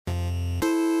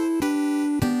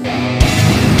Hello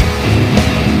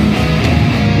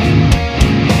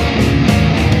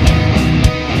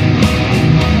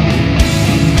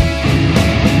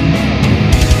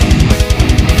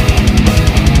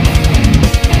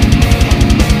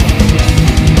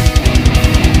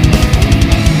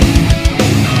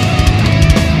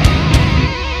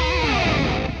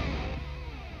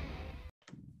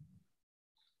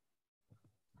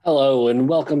and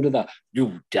welcome to the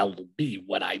You Tell Me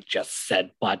What I Just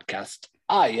Said podcast.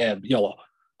 I am your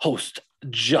host,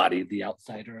 Johnny the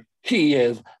Outsider. He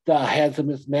is the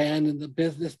handsomest man in the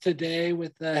business today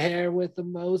with the hair with the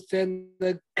most and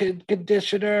the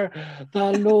conditioner,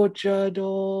 the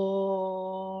luchador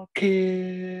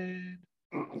kid.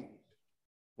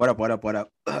 What up? What up? What up?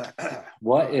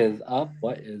 What is up?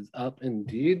 What is up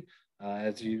indeed?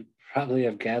 As you probably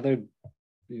have gathered,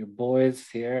 your boys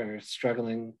here are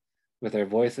struggling with their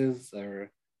voices or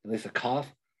at least a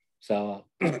cough. So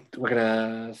we're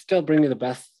gonna still bring you the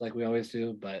best like we always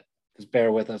do, but just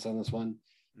bear with us on this one.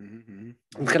 Mm-hmm.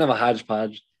 It's kind of a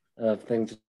hodgepodge of things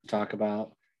to talk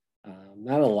about.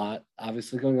 Not a lot,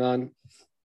 obviously, going on.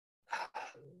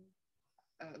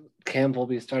 Camp will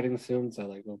be starting soon, so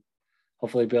like we'll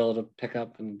hopefully be able to pick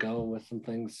up and go with some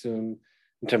things soon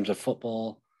in terms of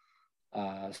football.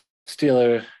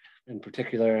 Steeler in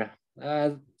particular,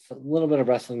 a little bit of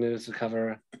wrestling news to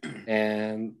cover,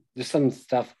 and just some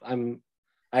stuff.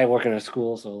 I work in a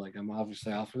school, so like I'm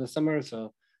obviously off for the summer,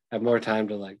 so I have more time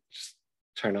to like just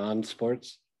turn on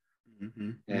sports.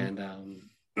 Mm-hmm. And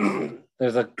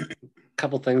there's a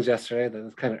couple things yesterday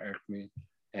that kind of irked me,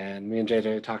 and me and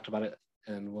JJ talked about it,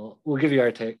 and we'll give you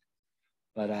our take.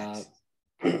 But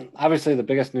obviously, the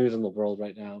biggest news in the world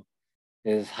right now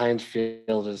is Heinz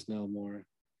Field is no more.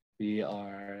 We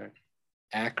are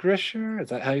Acrisure. Is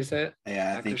that how you say it?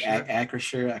 Yeah, I think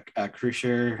Acrisure,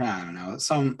 I don't know,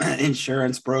 some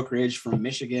insurance brokerage from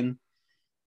Michigan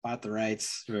bought the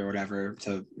rights or whatever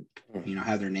to,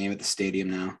 have their name at the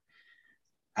stadium now.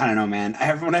 I don't know, man.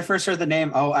 When I first heard the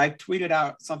name, I tweeted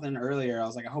out something earlier. I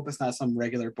was like, I hope it's not some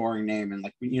regular boring name. And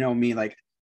like, me, like,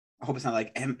 I hope it's not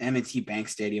like M&T Bank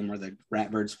Stadium where the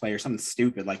Ratbirds play or something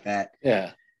stupid like that.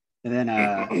 Yeah. And then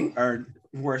our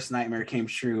worst nightmare came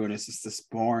true, and it's just this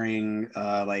boring,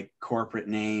 like corporate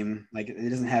name. Like it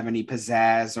doesn't have any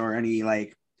pizzazz or any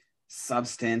like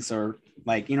substance or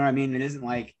like, you know what I mean? It isn't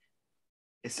like,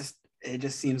 it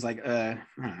just seems like I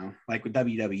don't know, like with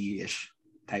WWE-ish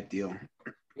type deal.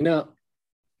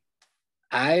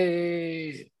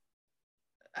 I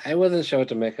wasn't sure what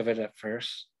to make of it at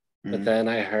first, but then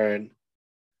I heard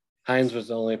Heinz was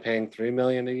only paying $3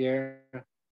 million a year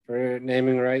for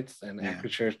naming rights, and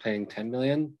Acrisure is paying $10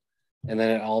 million, and then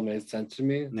it all made sense to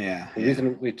me. The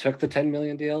reason we took the $10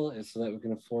 million deal is so that we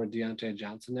can afford Deontay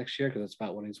Johnson next year because it's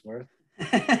about what he's worth.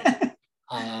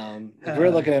 If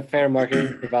we're looking at fair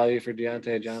market value for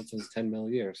Deontay Johnson's $10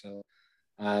 million a year, so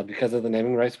because of the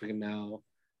naming rights, we can now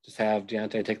just have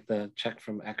Deontay take the check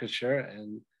from Acrisure,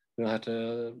 and we don't have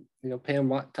to, pay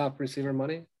him top receiver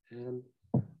money, and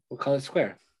we'll call it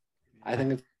square. I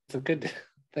think it's a good deal.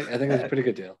 I think it's a pretty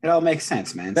good deal. It all makes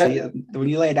sense, man. So when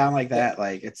you lay it down like that,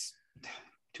 like it's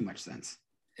too much sense.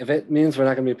 If it means we're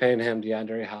not going to be paying him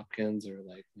DeAndre Hopkins or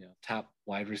like top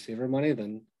wide receiver money,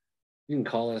 then you can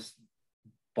call us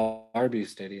Barbie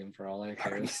Stadium for all I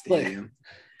care. Barbie Stadium,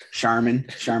 Charmin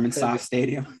Soft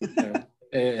Stadium.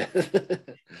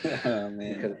 Oh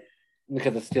man,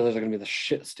 because the Steelers are going to be the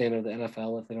shit stain of the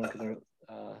NFL if they don't get their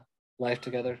life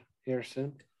together here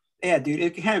soon. Yeah, dude,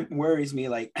 it kind of worries me.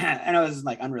 Like, I know this is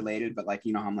like unrelated, but like,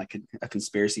 I'm like a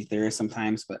conspiracy theorist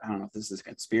sometimes, but I don't know if this is a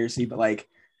conspiracy, but like, it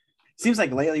seems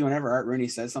like lately, whenever Art Rooney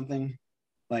says something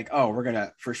like, oh,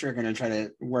 we're for sure going to try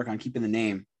to work on keeping the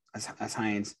name as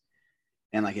Heinz.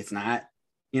 And like, it's not,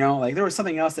 like there was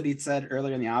something else that he'd said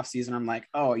earlier in the offseason. I'm like,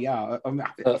 oh yeah,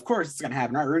 of course it's going to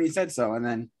happen. Art Rooney said so. And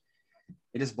then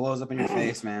it just blows up in your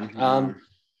face, man.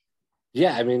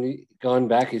 Yeah, I mean, going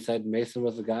back, he said Mason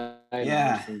was the guy.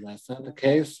 Yeah. That's not the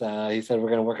case. He said we're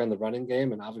going to work on the running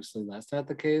game, and obviously that's not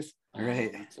the case.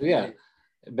 Right. So, yeah,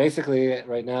 basically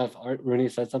right now, if Art Rooney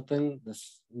said something,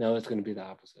 it's going to be the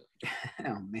opposite.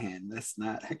 Oh, man, that's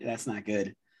not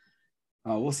good.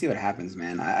 Oh, we'll see what happens,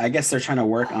 man. I guess they're trying to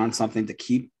work on something to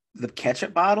keep the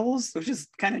ketchup bottles, which is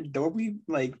kind of dopey,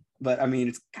 but I mean,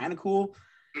 it's kind of cool.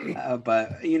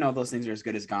 But those things are as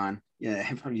good as gone. Yeah,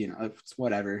 it's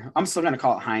whatever. I'm still gonna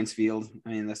call it Heinz Field. I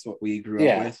mean, that's what we grew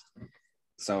up with.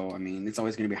 So I mean, it's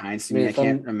always gonna be Heinz to me. I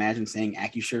can't imagine saying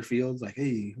Acrisure Field. Like,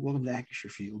 hey, welcome to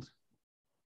Acrisure Field.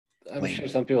 I'm sure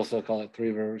some people still call it Three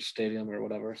Rivers Stadium or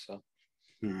whatever. So,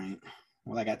 all right.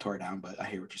 Well, I got tore down, but I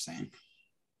hear what you're saying.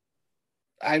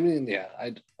 I mean, yeah,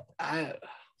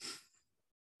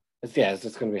 It's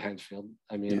just going to be Heinz Field.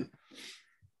 I mean,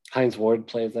 Heinz Ward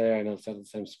plays there. I know it's not the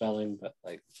same spelling, but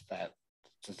like that,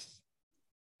 just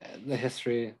the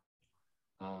history.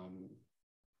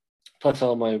 Plus,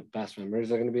 all my best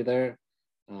memories are going to be there,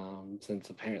 since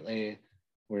apparently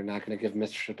we're not going to give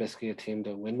Mr. Trubisky a team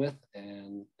to win with,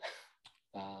 and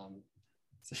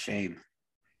it's a shame.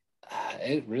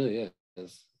 It really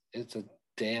is. It's a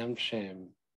damn shame.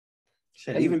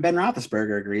 Shit, even Ben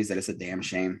Roethlisberger agrees that it's a damn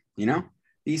shame. You know,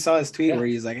 he saw his tweet where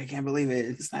he's like, "I can't believe it.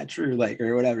 It's not true," like,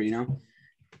 or whatever. You know,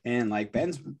 and like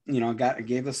Ben's,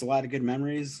 gave us a lot of good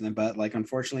memories, but like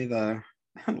unfortunately the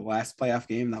last playoff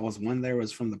game that was won there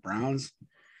was from the Browns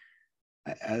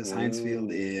as Heinz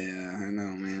Field. Yeah, I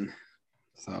know, man.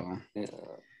 So yeah,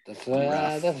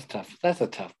 that's tough. That's a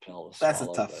tough pill to swallow. That's a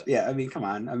tough. Yeah, I mean, come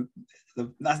on.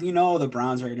 The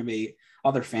Browns are going to be,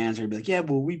 other fans are going to be like, yeah,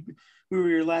 well, we were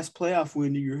your last playoff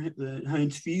win to your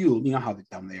Heinz Field. You know how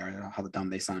dumb they are, how dumb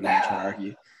they sound. And try to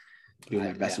argue. Doing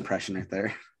their best impression right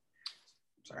there.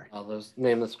 Sorry. All those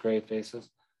nameless gray faces.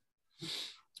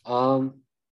 I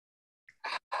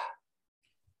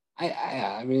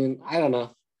mean, I don't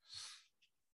know.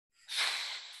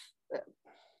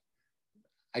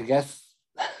 I guess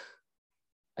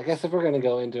if we're going to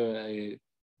go into a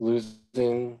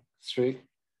losing streak,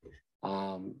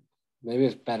 maybe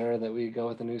it's better that we go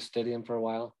with a new stadium for a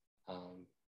while.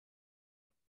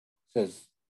 Because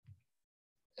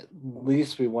at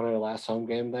least we won our last home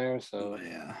game there, so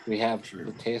we have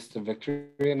the taste of victory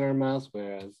in our mouths,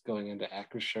 whereas going into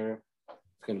Acrisure,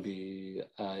 it's going to be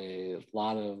a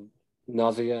lot of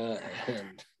nausea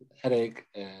and headache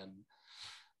and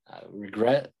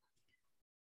regret.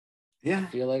 Yeah.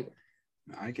 I feel like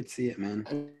I could see it, man.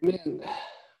 I mean,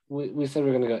 we said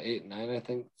we're going to go 8-9, I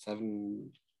think.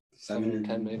 7 and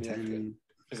 10 maybe. 10,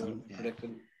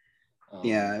 predicted.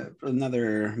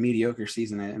 Another mediocre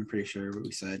season, I'm pretty sure what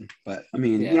we said. But I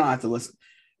mean, you don't have to listen.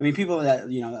 I mean, people that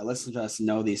that listen to us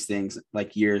know these things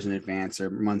like years in advance or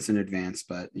months in advance,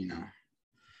 but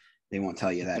they won't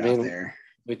tell you that out there.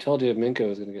 We told you Minka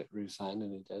was going to get re-signed,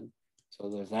 and he did. So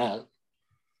there's that.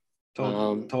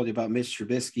 Told you about Mitch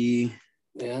Trubisky.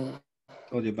 Yeah.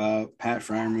 Told you about Pat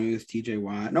Freiermuth, TJ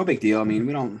Watt. No big deal. I mean,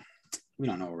 we don't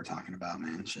know what we're talking about,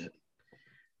 man. Shit.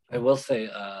 I will say,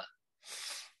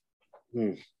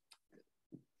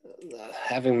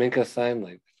 having Minka sign,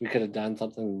 like, we could have done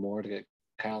something more to get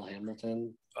Kyle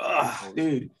Hamilton.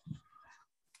 Dude.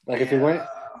 Like, if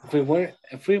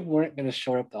we weren't going to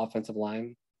shore up the offensive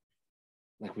line,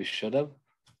 like we should have.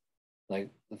 Like,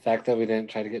 the fact that we didn't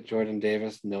try to get Jordan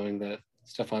Davis, knowing that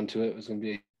Stephon Tuitt was going to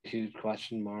be a huge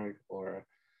question mark, or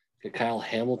get Kyle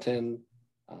Hamilton.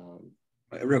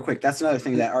 Real quick, that's another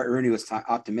thing that Art Rooney was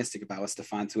optimistic about, was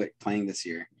Stephon Tuitt playing this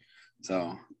year. So,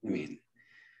 I mean,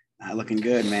 not looking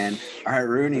good, man. Art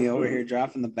Rooney over here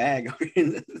dropping the bag.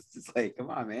 It's like, come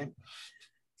on, man.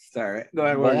 Sorry. Go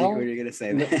ahead. What are you going to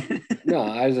say, man? No,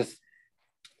 I was just,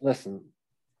 listen,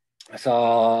 I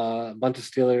saw a bunch of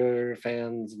Steeler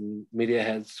fans and media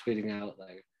heads tweeting out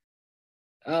like,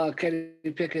 "Oh, Kenny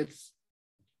Pickett's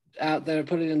out there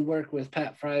putting in work with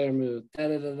Pat Freiermuth." Da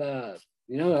da da da.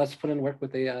 You know, let's put in work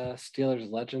with a Steelers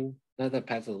legend. Not that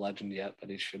Pat's a legend yet, but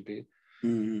he should be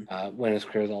when his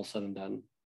career is all said and done.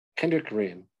 Kendrick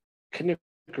Green. Kendrick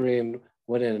Green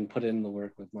went in and put in the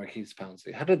work with Marquise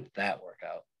Pouncey. How did that work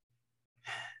out?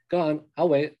 Go on, I'll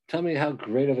wait. Tell me how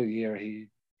great of a year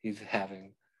he's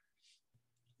having.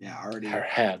 Yeah, already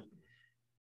had.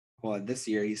 Well, this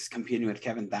year he's competing with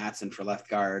Kevin Dotson for left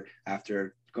guard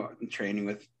after training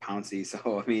with Pouncey.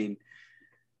 So I mean,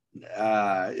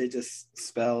 it just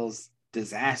spells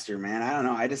disaster, man. I don't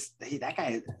know. That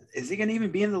guy, is he gonna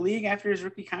even be in the league after his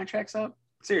rookie contract's up?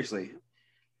 Seriously.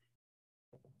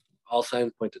 All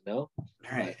signs point to no.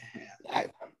 Right. I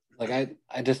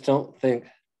just don't think,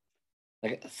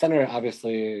 like, center,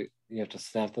 obviously you have to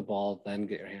snap the ball, then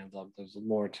get your hands up. There's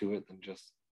more to it than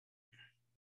just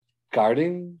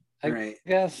guarding, I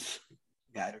guess.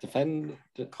 Yeah. Defending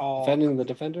the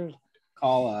defenders.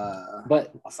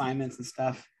 But assignments and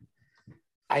stuff.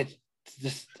 I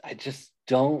just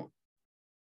don't.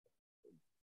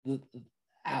 The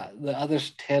other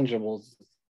tangibles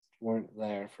weren't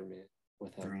there for me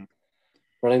with him. Right.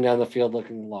 Running down the field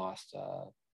looking lost,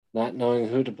 not knowing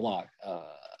who to block.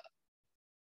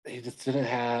 He just didn't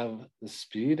have the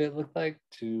speed, it looked like,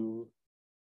 to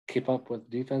keep up with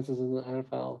defenses in the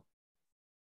NFL.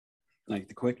 Like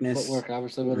the quickness. Footwork,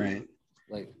 obviously. Right.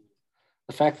 Like,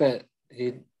 the fact that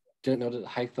he didn't know to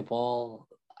hike the ball.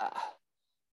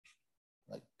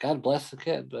 Like, God bless the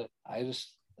kid, but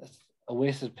that's a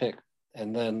wasted pick.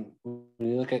 And then when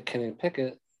you look at Kenny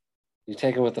Pickett, you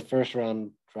take him with the first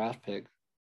round draft pick.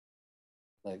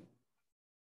 Like,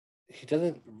 he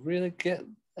doesn't really get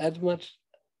as much,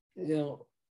 you know,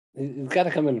 he's got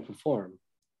to come in and perform.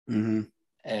 Mm-hmm.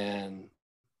 And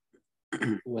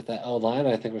with that O line,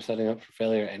 I think we're setting up for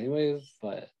failure anyways.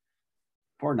 But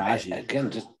poor Najee.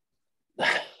 Again, just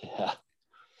yeah.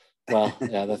 Well,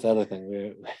 yeah, that's the other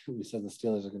thing. We said the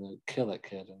Steelers are going to kill that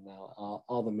kid, and now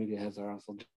all the media heads are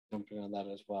also jumping on that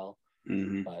as well.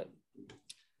 Mm-hmm. But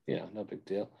no big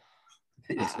deal.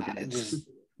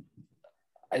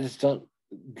 I just don't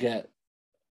get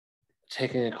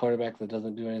taking a quarterback that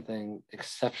doesn't do anything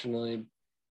exceptionally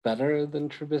better than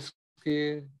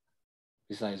Trubisky.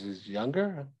 Besides, he's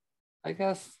younger, I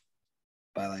guess.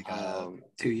 By like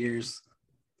 2 years.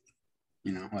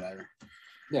 Whatever.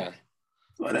 Yeah.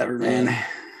 Whatever, man.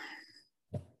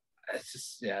 It's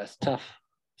just, it's tough.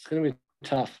 It's going to be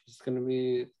tough. It's going to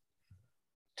be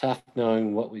tough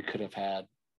knowing what we could have had.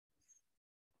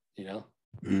 It's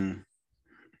going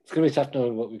to be tough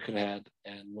knowing what we could have had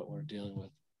and what we're dealing with.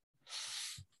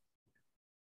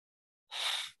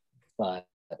 But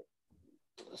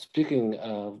speaking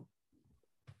of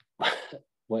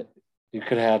what you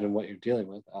could have had and what you're dealing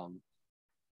with,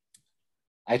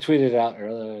 I tweeted out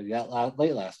earlier,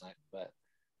 late last night, but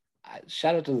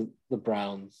shout out to the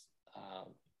Browns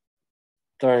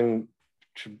throwing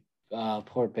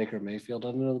poor Baker Mayfield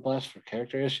under the bus for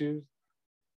character issues,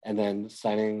 and then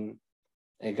signing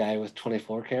a guy with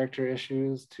 24 character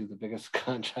issues to the biggest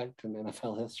contract in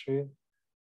NFL history.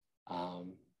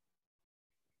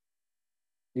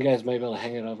 You guys might be able to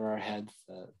hang it over our heads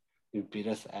that you beat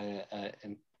us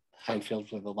in Heinz Field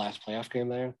for the last playoff game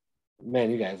there.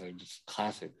 Man, you guys are just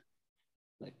classic.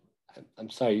 Like, I'm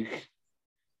sorry,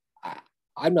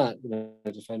 I'm not going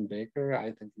to defend Baker.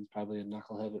 I think he's probably a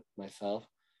knucklehead myself.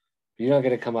 But you're not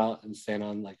going to come out and stand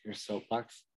on like your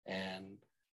soapbox and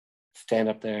stand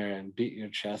up there and beat your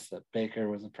chest that Baker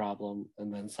was a problem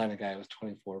and then sign a guy with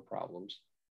 24 problems.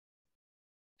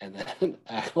 And then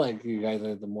act like you guys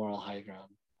are the moral high ground.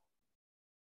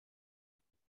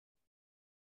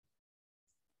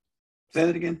 Say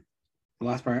that again. The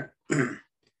last part.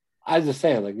 I was just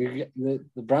saying, like, the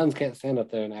Browns can't stand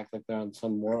up there and act like they're on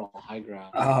some moral high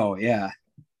ground. Oh yeah,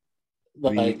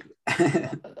 like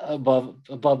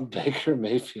above Baker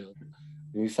Mayfield.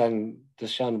 And you signed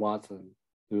Deshaun Watson,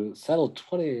 who settled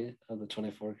 20 of the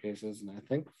 24 cases, and I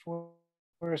think 4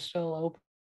 are still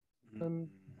open,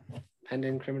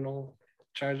 pending criminal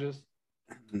charges.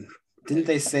 Didn't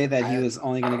they say that he was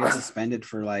only going to get suspended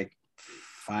for like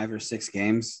 5 or 6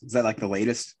 games? Is that like the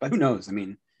latest? But who knows? I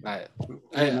mean, I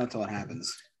don't know until it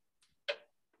happens.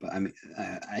 But I mean,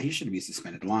 he should be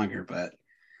suspended longer. But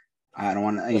I don't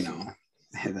want to,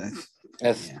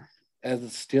 as the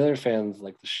Steeler fans,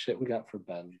 like the shit we got for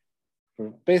Ben,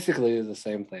 were basically the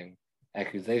same thing.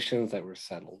 Accusations that were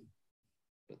settled.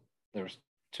 But there was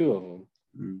 2 of them.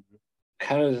 Mm-hmm.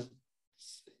 Kind of.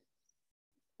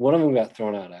 One of them got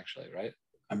thrown out, actually, right?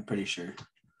 I'm pretty sure.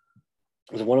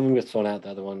 So one of them gets thrown out, the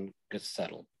other one gets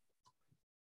settled.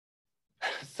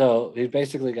 So he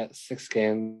basically got 6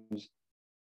 games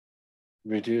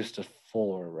reduced to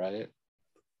 4, right?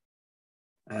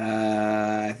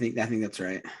 I think that's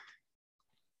right.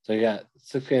 So you got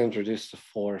 6 games reduced to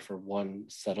 4 for 1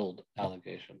 settled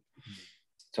allegation.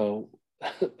 So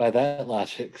by that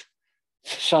logic,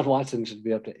 Deshaun Watson should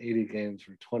be up to 80 games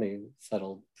for 20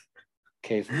 settled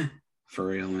cases. For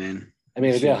real, man. I mean,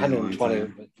 it'd be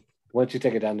 120, but once you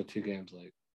take it down to 2 games,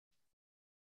 like,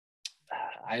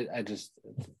 I just,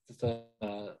 it's a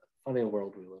funny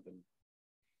world we live in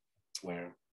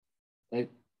where, like,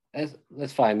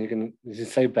 that's fine. You can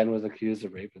say Ben was accused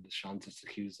of rape and Deshaun's just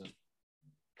accused of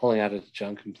pulling out his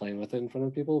junk and playing with it in front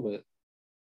of people, but,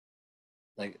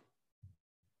 like,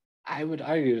 I would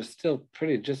argue it's still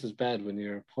just as bad when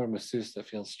you're a poor masseuse that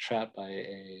feels trapped by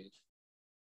a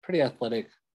pretty athletic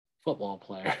football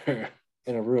player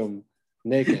in a room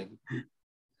naked.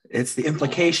 It's the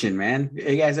implication, man.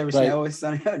 You guys ever seen Always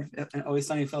Sunny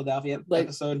in Philadelphia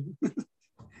episode?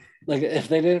 Like, if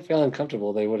they didn't feel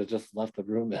uncomfortable, they would have just left the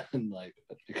room, and like,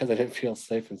 because they didn't feel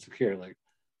safe and secure, like,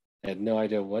 they had no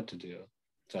idea what to do.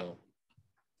 So,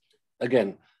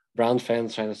 again, Browns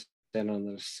fans trying to stand on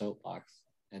their soapbox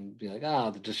and be like,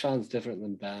 the Deshaun's different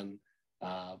than Ben.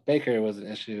 Baker was an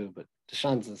issue, but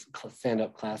Deshaun's a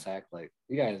stand-up class act. Like,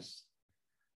 you guys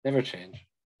never change.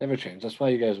 Never change. That's why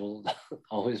you guys will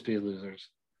always be losers.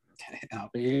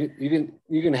 But you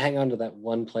can hang on to that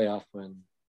 1 playoff win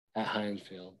at Heinz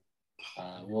Field.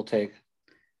 We'll take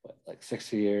like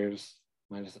 60 years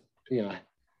minus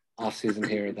off season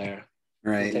here or there.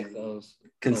 Right. We'll take those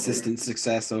consistent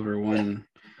success over one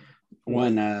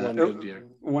good year.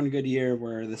 One good year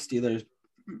where the Steelers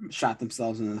shot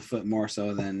themselves in the foot more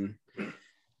so than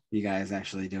you guys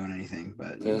actually doing anything. But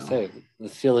I was gonna say the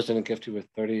Steelers didn't gift you with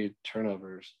 30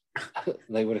 turnovers.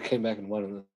 They would have came back and won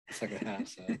in the second half.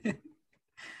 So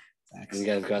and you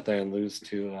guys got there and lose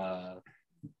to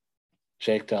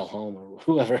Jake Delhomme or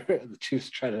whoever the Chiefs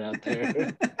tried it out there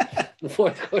in the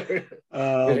fourth quarter.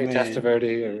 Maybe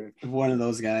Testaverde or one of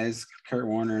those guys, Kurt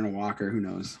Warner and Walker. Who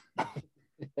knows?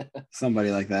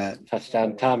 Somebody like that.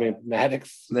 Touchdown, Tommy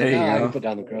Maddox. There you go. I can put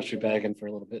down the grocery bag in for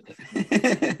a little bit.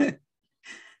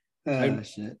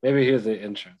 Shit. Maybe he was the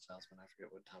insurance salesman. I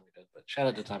forget what Tommy did, but shout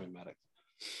out to Tommy Maddox.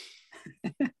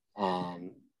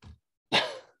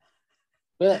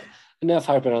 But enough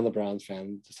harping on the Browns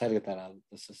fan. Just had to get that out of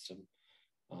the system.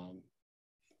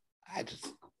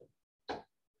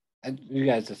 You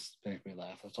guys just make me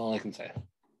laugh. That's all I can say.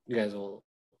 You guys will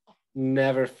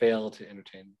never fail to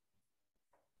entertain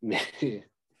me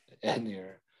and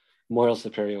your moral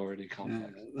superiority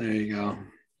complex. There you go.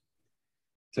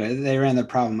 So they ran the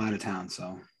problem out of town,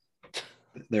 so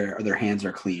their hands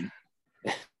are clean.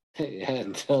 Yeah,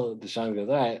 until Deshaun goes,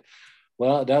 all right,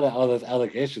 well, now that all those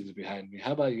allegations are behind me,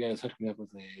 how about you guys hook me up with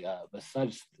a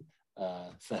massage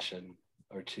session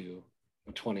or two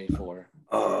or 24?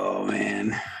 Oh,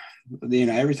 man.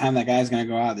 Every time that guy's going to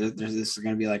go out, there's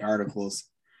going to be like articles.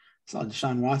 Saw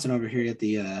Deshaun Watson over here at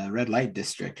the red light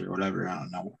district or whatever. I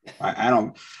don't know. I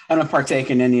don't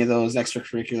partake in any of those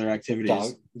extracurricular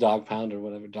activities. Dog pound or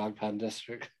whatever, dog pound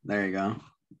district. There you go.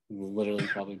 Literally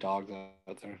probably dogs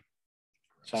out there.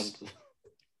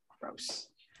 Gross.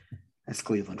 That's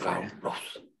Cleveland for you.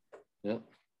 Gross. Yep.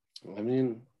 I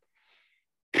mean,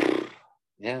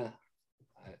 yeah.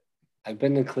 I've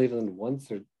been to Cleveland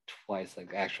once or twice,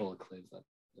 like actual Cleveland.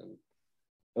 And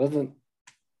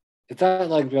it's not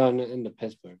like going into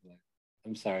Pittsburgh. Like,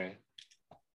 I'm sorry.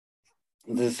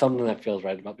 This is something that feels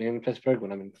right about being in Pittsburgh.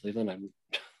 When I'm in Cleveland, I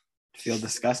feel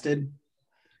disgusted.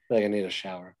 Like I need a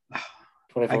shower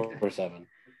 24/7.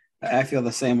 I feel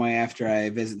the same way after I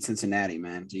visit Cincinnati,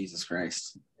 man. Jesus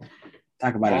Christ.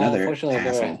 Talk about another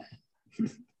asshole.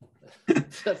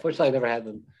 Unfortunately, I never had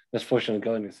the misfortune of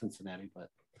going to Cincinnati, but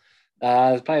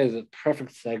it's probably the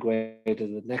perfect segue to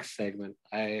the next segment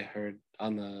I heard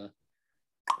on the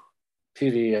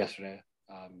TV yesterday.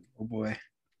 Oh boy.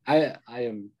 I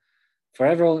am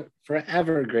forever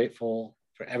grateful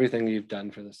for everything you've done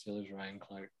for the Steelers, Ryan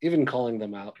Clark, even calling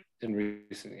them out in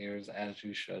recent years, as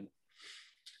you should.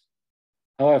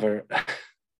 However,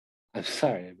 I'm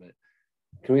sorry, but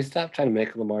can we stop trying to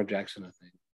make Lamar Jackson a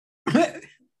thing?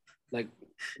 Like,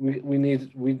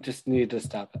 we just need to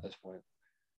stop at this point.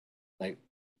 Like,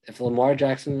 if Lamar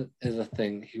Jackson is a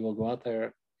thing, he will go out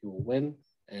there, he will win,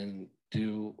 and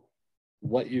do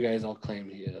what you guys all claim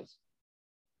he is.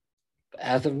 But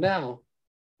as of now,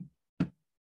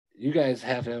 you guys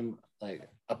have him like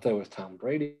up there with Tom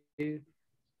Brady,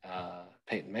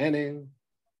 Peyton Manning,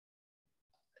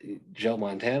 Joe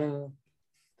Montana.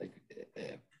 Like,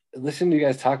 listen to you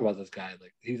guys talk about this guy.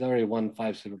 Like, he's already won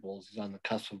 5 Super Bowls. He's on the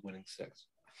cusp of winning 6.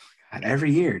 God,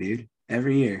 every year, dude.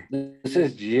 Every year. This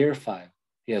is year 5.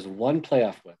 He has 1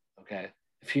 playoff win. Okay,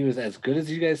 if he was as good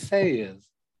as you guys say he is,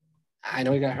 I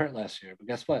know he got hurt last year, but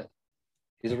guess what?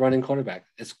 He's a running quarterback.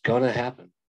 It's gonna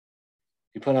happen.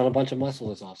 He put on a bunch of muscle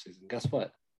this offseason. Guess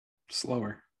what?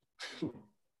 Slower.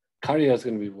 Cardio is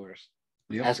gonna be worse.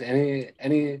 Yep. Ask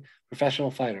any professional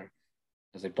fighter.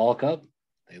 As they bulk up,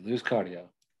 they lose cardio.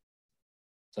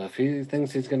 So if he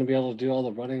thinks he's gonna be able to do all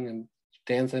the running and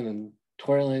dancing and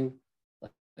twirling,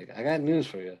 like, I got news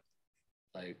for you.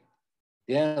 Like,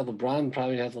 yeah, LeBron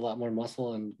probably has a lot more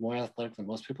muscle and more athletic than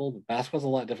most people, but basketball's a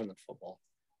lot different than football.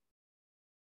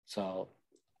 So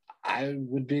I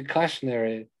would be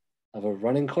cautionary of a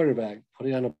running quarterback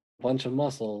putting on a bunch of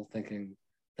muscle thinking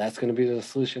that's going to be the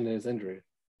solution to his injury.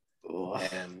 Ugh.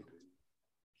 And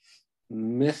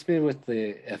miss me with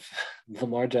if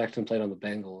Lamar Jackson played on the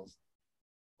Bengals,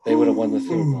 they would have won the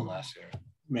Super Bowl last year.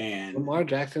 Man. Lamar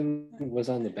Jackson was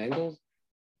on the Bengals,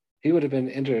 he would have been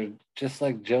injured just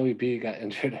like Joey B got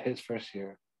injured his first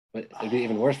year, but it'd be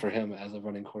even worse for him as a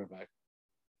running quarterback.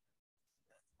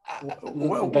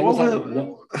 What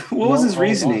was his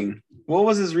reasoning? What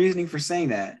was his reasoning for saying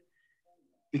that?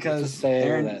 Because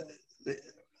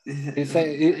he's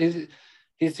saying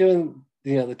he's doing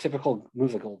the typical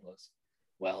move like old was.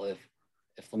 Well, if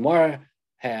Lamar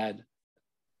had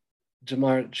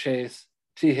Jamar Chase,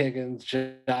 T. Higgins,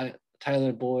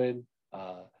 Tyler Boyd,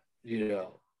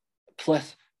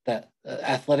 plus that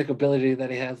athletic ability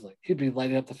that he has, like, he'd be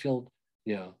lighting up the field.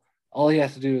 All he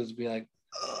has to do is be like,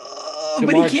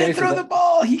 but he can't throw the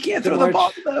ball. He can't throw the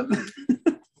ball to them.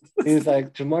 He's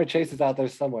like, Jamar Chase is out there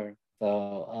somewhere.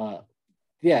 So,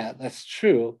 yeah, that's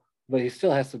true. But he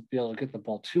still has to be able to get the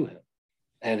ball to him.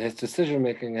 And his decision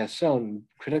making has shown in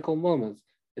critical moments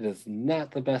it is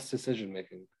not the best decision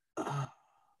making.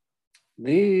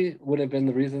 Lee would have been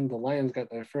the reason the Lions got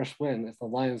their first win if the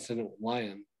Lions didn't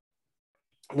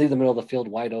leave the middle of the field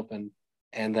wide open,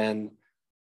 and then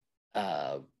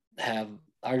have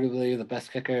arguably the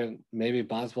best kicker, maybe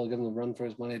Boswell, give him a run for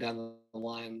his money down the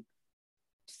line,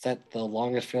 set the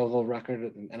longest field goal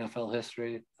record in NFL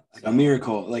history. Like a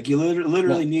miracle. Like you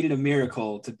literally needed a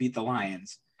miracle to beat the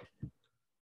Lions.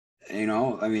 You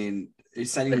know, I mean, you're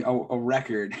setting a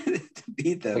record to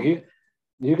beat them. Like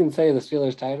you can say the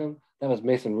Steelers tied him. That was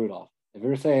Mason Rudolph. If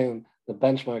you're saying the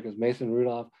benchmark is Mason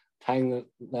Rudolph tying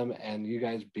them and you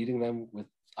guys beating them with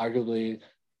arguably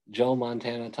Joe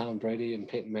Montana, Tom Brady, and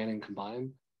Peyton Manning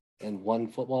combined and one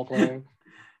football player,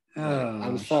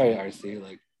 I'm sorry, RC.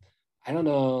 Like, I don't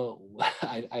know.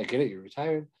 I get it. You're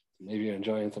retired. Maybe you're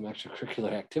enjoying some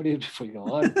extracurricular activities before you go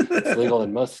on. It's legal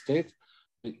in most states.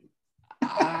 But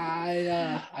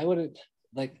I wouldn't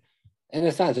like, and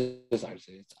it's not just RC.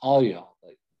 It's all y'all.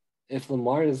 Like, if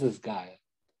Lamar is this guy,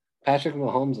 Patrick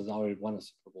Mahomes has already won a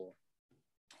Super Bowl.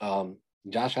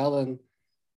 Josh Allen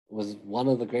was one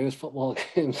of the greatest football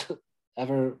games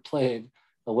ever played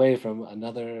away from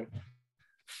another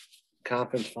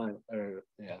conference final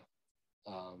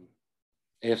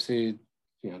AFC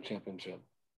championship.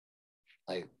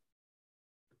 Like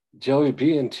Joey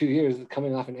B in 2 years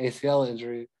coming off an ACL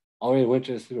injury already went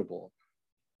to a Super Bowl.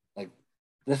 Like,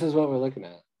 this is what we're looking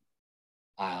at.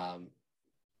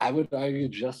 I would argue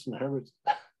Justin Herbert's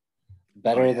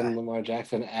better than Lamar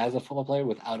Jackson as a football player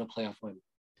without a playoff win.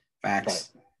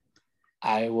 Facts. But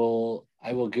I will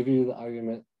give you the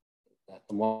argument that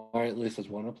Lamar at least has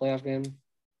won a playoff game,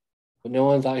 but no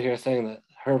one's out here saying that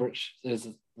Herbert is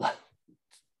the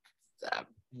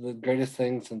greatest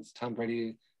thing since Tom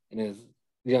Brady in his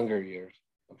younger years.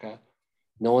 Okay,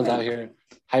 no one's out here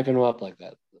hyping him up like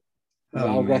that.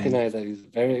 I'll recognize that he's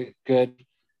very good,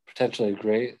 potentially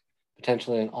great,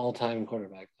 potentially an all-time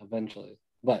quarterback eventually.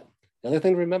 But the other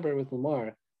thing to remember with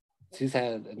Lamar is he's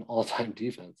had an all-time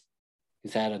defense.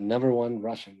 He's had a number one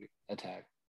rushing attack.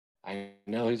 I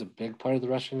know he's a big part of the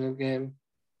rushing game,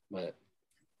 but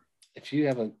if you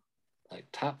have a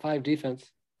top 5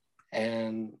 defense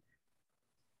and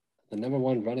the number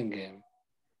one running game,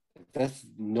 that's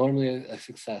normally a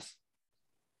success.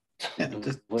 Yeah,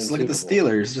 just look at the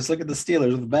Steelers. Just look at the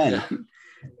Steelers with Ben. Yeah.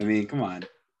 I mean, come on.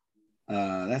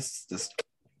 That's just.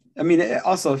 I mean,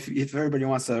 also, if everybody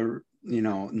wants to,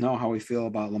 know how we feel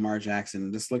about Lamar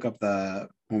Jackson, just look up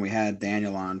when we had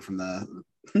Daniel on from the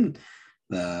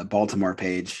the Baltimore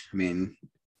page. I mean,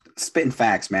 spitting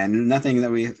facts, man. Nothing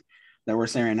that we're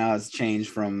saying right now has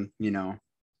changed from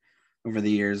over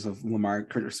the years of Lamar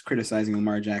criticizing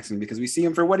Lamar Jackson, because we see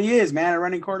him for what he is, man, a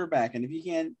running quarterback. And if you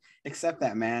can't accept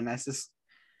that, man, that's just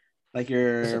like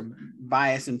your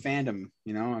bias and fandom,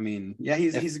 I mean, yeah,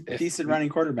 he's a decent running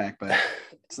quarterback, but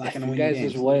it's not going to win you guys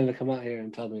games. Just wanted to come out here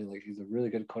and tell me like he's a really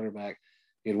good quarterback,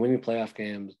 he can win playoff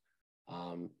games,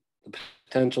 the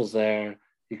potential's there,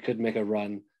 he could make a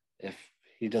run if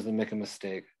he doesn't make a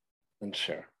mistake, then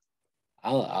sure,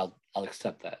 I'll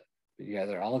accept that. But you guys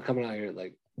are all coming out here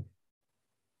like,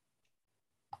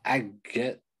 I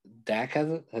get Dak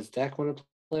has Dak won a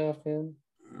playoff game?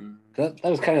 That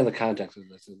was kind of the context of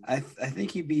this. I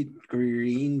think he beat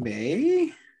Green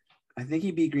Bay. Because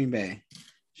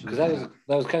that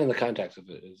was kind of the context of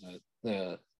it, is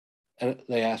that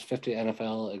they asked 50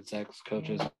 NFL execs,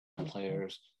 coaches, and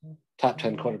players, top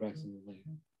 10 quarterbacks in the league.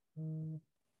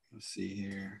 Let's see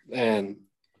here. And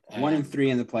 1-3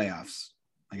 in the playoffs,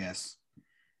 I guess.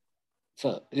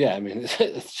 So yeah, I mean,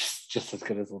 it's just as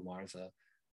good as Lamar. So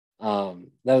that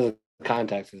was the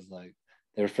context, is like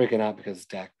they were freaking out because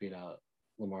Dak beat out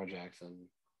Lamar Jackson.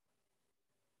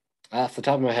 Off the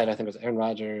top of my head, I think it was Aaron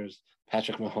Rodgers,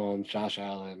 Patrick Mahomes, Josh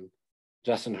Allen,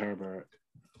 Justin Herbert,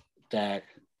 Dak,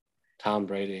 Tom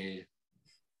Brady,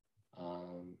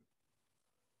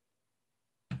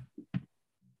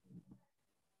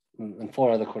 and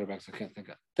 4 other quarterbacks. I can't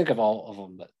think of all of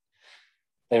them, but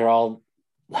they were all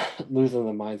losing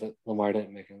their minds that Lamar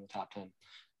didn't make it in the top 10.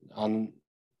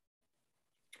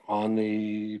 On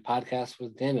the podcast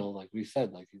with Daniel, like we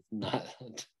said, like he's not.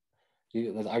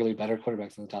 There's arguably better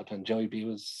quarterbacks in the top 10. Joey B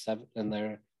was 7th in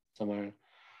there somewhere.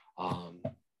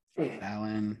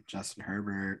 Allen, Justin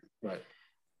Herbert, right?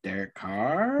 Derek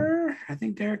Carr. I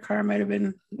think Derek Carr might have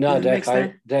been. No, Derek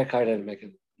Carr didn't make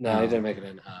it. No, he didn't make it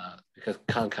in because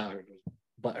Colin Cowherd was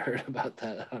butthurt about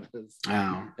that on his.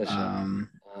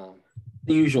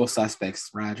 The usual suspects: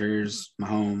 Rodgers,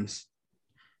 Mahomes.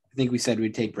 I think we said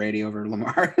we'd take Brady over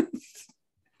Lamar.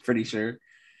 Pretty sure,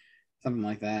 something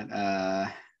like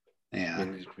that. Yeah. I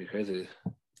mean, it'd be crazy.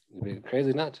 It'd be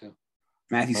crazy not to.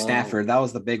 Matthew Stafford, that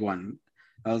was the big one.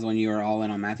 That was when you were all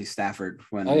in on Matthew Stafford.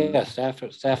 When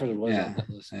Stafford was on that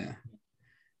list. Yeah.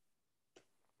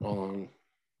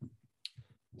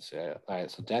 Let's see. All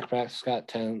right, so Dak Prescott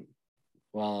 10.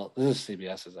 Well, this is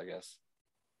CBS's, I guess.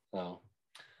 So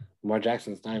Lamar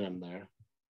Jackson's 9 on there.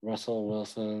 Russell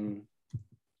Wilson.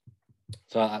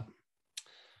 So of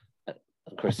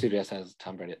course CBS has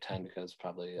Tom Brady at 10 because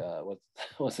probably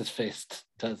what's his face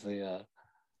does the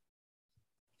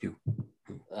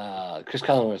Chris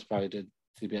Collinsworth probably did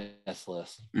CBS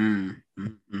list.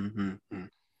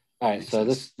 All right, so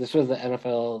this was the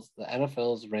NFL's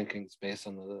rankings based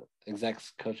on the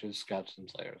execs, coaches, scouts, and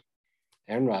players.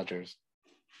 Aaron Rodgers,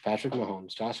 Patrick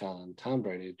Mahomes, Josh Allen, Tom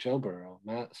Brady, Joe Burrow,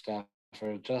 Matt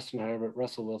Stafford, Justin Herbert,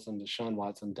 Russell Wilson, Deshaun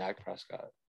Watson, Dak Prescott.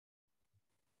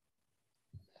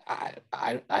 I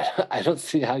don't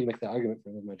see how you make the argument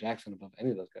for Lamar Jackson above any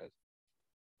of those guys.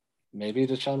 Maybe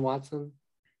Deshaun Watson,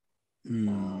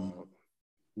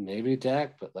 maybe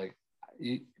Dak, but like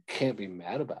you can't be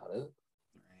mad about it.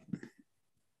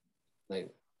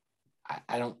 Like,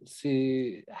 I don't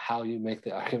see how you make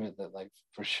the argument that, like,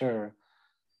 for sure,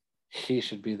 he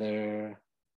should be there.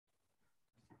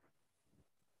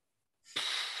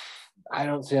 I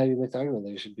don't see how you make the argument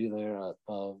that he should be there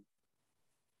above.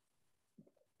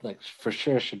 Like, for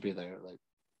sure, should be there. Like,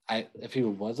 if he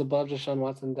was above Deshaun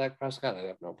Watson and Dak Prescott, I'd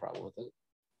have no problem with it.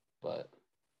 But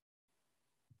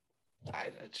I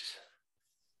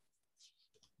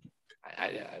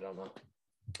don't know.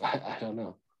 I don't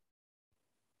know.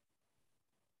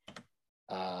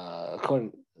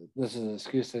 This is an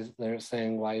excuse they're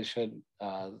saying why you should.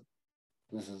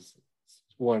 This is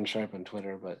Warren Sharp on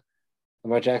Twitter, but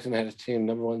Lamar Jackson had his team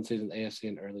number 1 seed in the AFC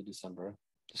in early December,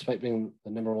 despite being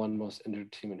the number 1 most injured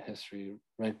team in history,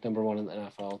 ranked number 1 in the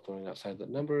NFL, throwing outside the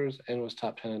numbers, and was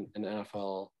top 10 in the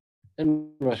NFL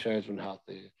in rush yards when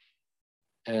healthy.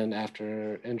 And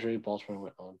after injury, Baltimore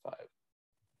went 0-5.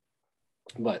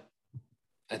 But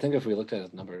I think if we looked at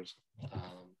his numbers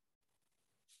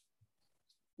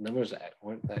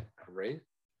weren't that great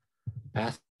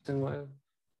passing wise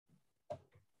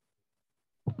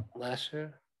last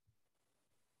year.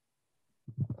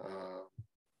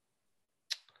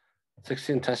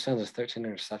 16 touchdowns is 13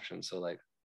 interceptions. So, like,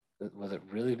 was it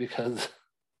really because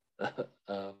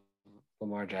of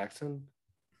Lamar Jackson?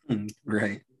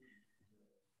 Right.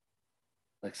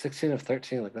 Like 16 of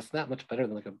 13, like that's not much better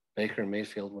than like a Baker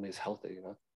Mayfield when he's healthy, you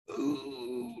know?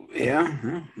 Ooh,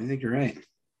 yeah, I think you're right.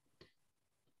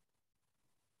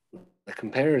 Like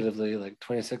comparatively, like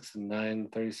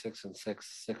 26-9,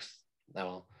 36-6.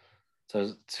 Well,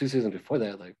 so 2 seasons before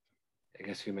that, like I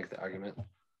guess you make the argument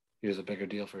he was a bigger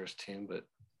deal for his team, but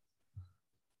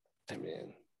I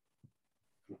mean,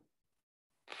 I'm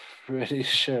pretty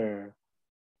sure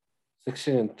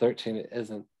 16-13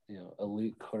 isn't, you know,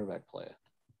 elite quarterback play.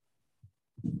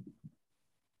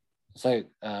 It's like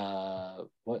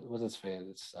what was his face?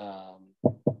 It's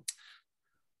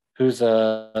who's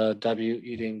a W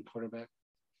eating quarterback?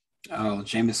 Oh,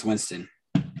 Jameis Winston.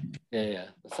 Yeah.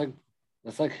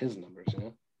 That's like his numbers, you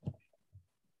know.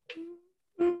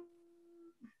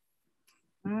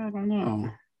 I don't know.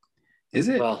 Is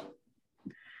it? Well,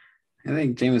 I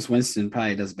think Jameis Winston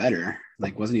probably does better.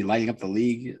 Like, wasn't he lighting up the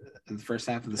league in the first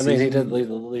half of the season? I mean, he did lead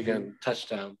the league in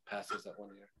touchdown passes that 1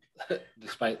 year,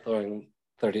 despite throwing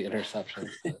 30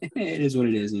 interceptions. It is what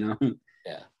it is, you know.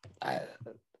 Yeah, I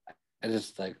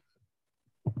just like.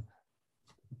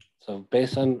 So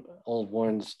based on old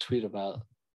Warren's tweet about,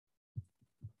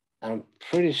 I'm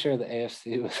pretty sure the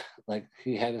AFC was like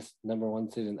he had his number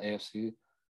 1 seed in the AFC.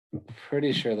 I'm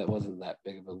pretty sure that wasn't that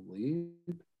big of a lead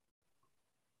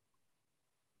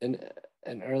in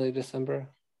early December.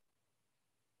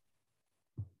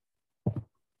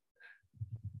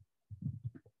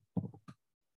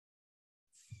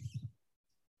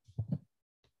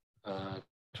 I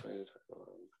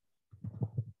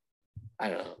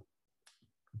don't know.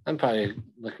 I'm probably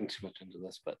looking too much into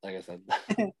this, but like I said,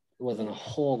 it wasn't a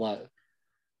whole lot.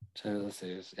 Let's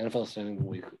see, it's NFL standing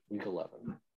week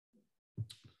 11.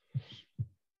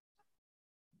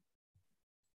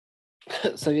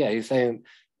 So yeah, he's saying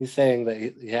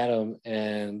that he had him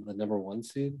and the number 1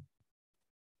 seed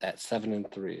at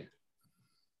 7-3,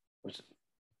 which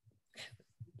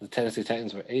the Tennessee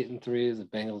Titans were 8-3, the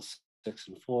Bengals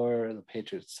 6-4, the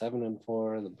Patriots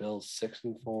 7-4, the Bills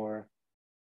 6-4,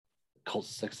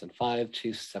 Colts 6-5,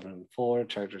 Chiefs 7-4,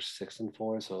 Chargers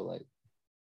 6-4. So like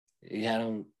he had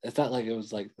them. It's not like it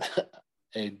was like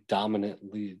a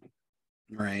dominant lead,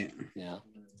 right? Yeah,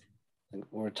 like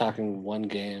we're talking one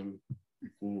game.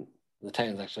 And the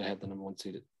Titans actually had the number 1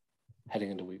 seed heading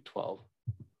into week 12.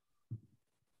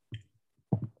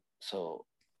 So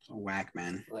whack,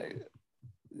 man. Like,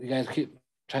 you guys keep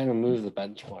trying to move the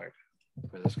benchmark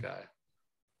for this guy.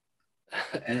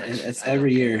 It's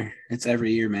every year. It's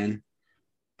every year, man.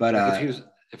 But like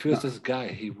if he was this guy,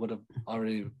 he would have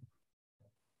already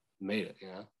made it,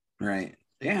 Right.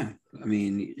 Yeah. I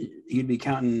mean, you'd be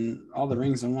counting all the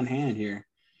rings on one hand here.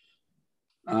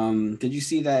 Did you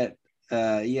see that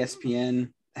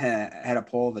ESPN had a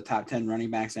poll of the top 10 running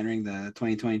backs entering the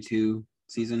 2022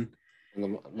 season?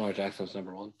 And Lamar Jackson's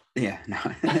number one. Yeah, no,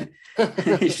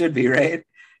 he should be, right?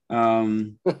 Do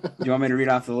you want me to read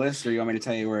off the list, or you want me to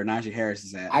tell you where Najee Harris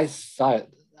is at? I saw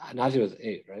it. Najee was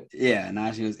 8, right? Yeah,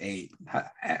 Najee was 8.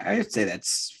 I would say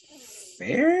that's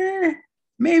fair,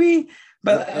 maybe,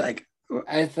 but like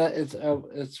I thought it's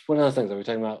one of those things. Are we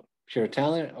talking about pure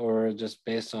talent or just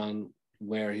based on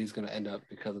where he's going to end up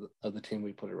because of the team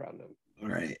we put around him?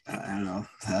 Right. I don't know.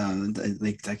 The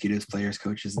executives, players,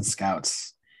 coaches, and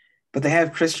scouts. But they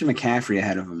have Christian McCaffrey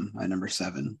ahead of him at number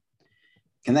 7.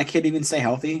 Can that kid even stay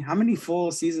healthy? How many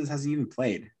full seasons has he even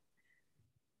played?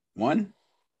 1?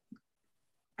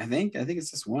 I think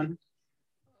it's just 1.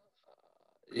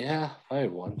 Yeah, probably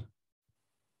 1.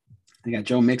 They got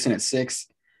Joe Mixon at 6,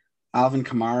 Alvin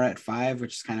Kamara at 5,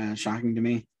 which is kind of shocking to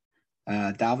me.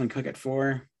 Dalvin Cook at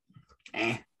 4.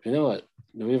 You know what?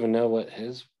 Do we even know what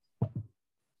his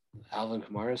Alvin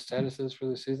Kamara's status is for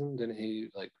the season? Didn't he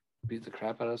beat the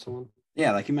crap out of someone?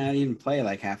 Yeah, he might not even play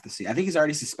half the season. I think he's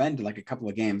already suspended a couple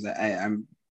of games. I'm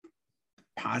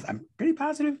pretty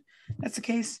positive that's the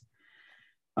case.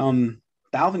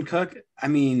 Dalvin Cook, I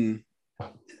mean,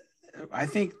 I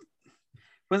think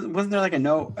wasn't there a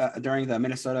note during the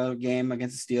Minnesota game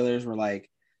against the Steelers where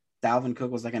Dalvin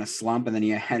Cook was in a slump, and then he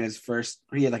had a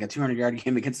 200-yard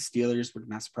game against the Steelers, but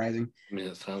not surprising. I mean,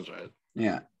 that sounds right.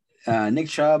 Yeah. Nick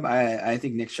Chubb, I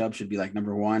think Nick Chubb should be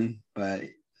number 1, but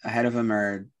ahead of him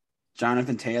are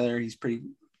Jonathan Taylor.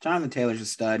 Jonathan Taylor's a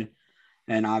stud.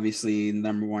 And obviously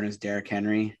number 1 is Derrick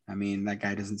Henry. I mean, that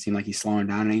guy doesn't seem like he's slowing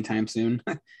down anytime soon.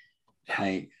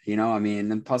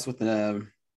 And plus with the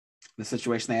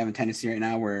situation they have in Tennessee right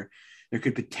now where there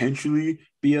could potentially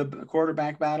be a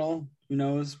quarterback battle. Who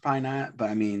knows? Probably not. But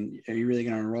I mean, are you really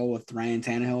going to roll with Ryan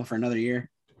Tannehill for another year?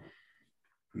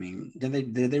 I mean,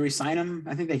 did they re-sign him?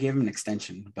 I think they gave him an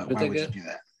extension, but why would you do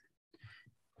that?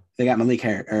 They got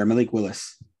Malik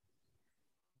Willis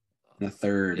in the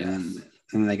 3rd, yes. and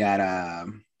then they got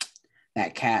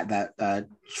that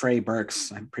Trey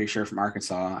Burks, I'm pretty sure from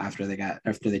Arkansas after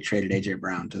they traded AJ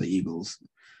Brown to the Eagles.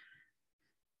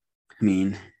 I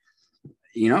mean,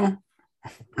 I don't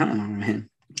know, man.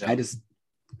 Yeah.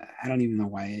 I don't even know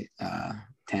why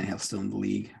Tannehill's still in the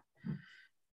league.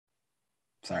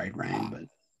 Sorry, Ryan, but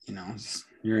he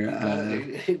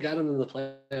got him in the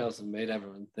playoffs and made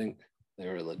everyone think they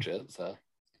were legit. So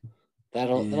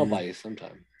that'll buy you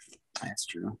sometime. That's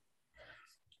true.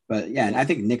 But yeah, and I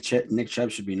think Nick Chubb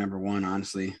should be number 1.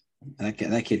 Honestly, that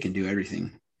kid can do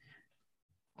everything.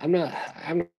 I'm not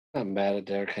mad at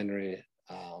Derrick Henry.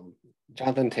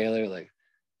 Jonathan Taylor,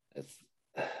 it's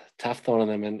tough throwing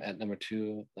them in at number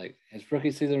 2. His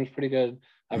rookie season was pretty good.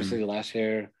 Obviously, last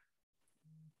year,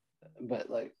 but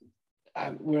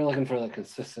we're looking for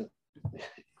consistency,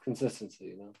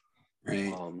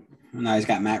 Right. Now he's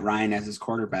got Matt Ryan as his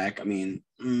quarterback. I mean,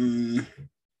 a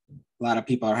lot of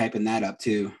people are hyping that up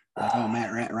too.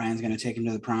 Matt Ryan's going to take him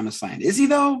to the promised land. Is he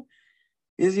though?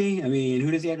 Is he? I mean, who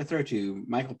does he have to throw to?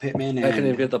 Michael Pittman. I couldn't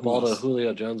even get the ball to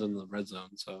Julio Jones in the red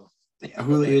zone. So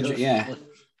Julio, yeah,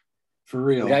 for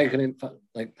real. The guy couldn't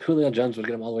Julio Jones would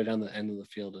get him all the way down the end of the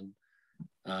field, and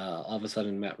all of a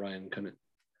sudden Matt Ryan couldn't.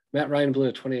 Matt Ryan blew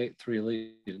a 28-3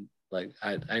 lead.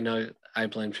 I know I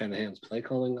blame Shanahan's play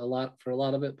calling for a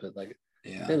lot of it, but at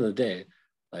the end of the day,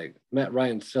 Matt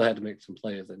Ryan still had to make some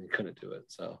plays and he couldn't do it.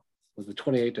 So it was a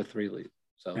 28-3 lead.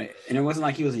 So right. And it wasn't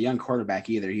like he was a young quarterback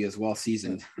either. He was well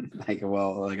seasoned,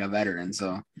 a veteran.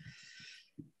 So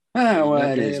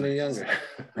it is any younger.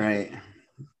 Right.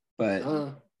 But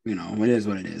it is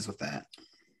what it is with that.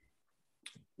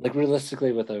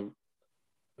 Realistically, with a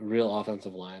real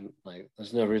offensive line,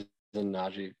 there's no reason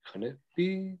Najee couldn't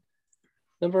be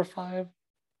number 5.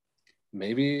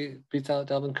 Maybe beats out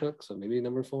Dalvin Cook, so maybe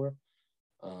number 4.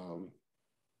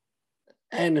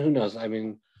 And who knows? I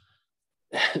mean,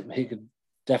 he could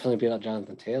definitely beat out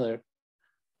Jonathan Taylor,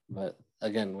 but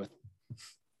again, with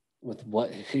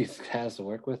what he has to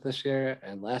work with this year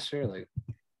and last year,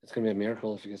 it's gonna be a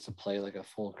miracle if he gets to play a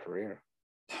full career.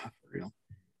 For real.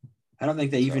 I don't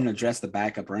think they even addressed the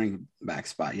backup running back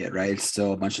spot yet, right? It's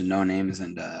still a bunch of no names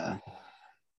and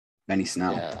Benny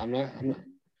Snell. Yeah, I'm not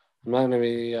going to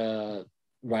be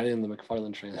riding the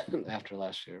McFarland train after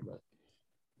last year, but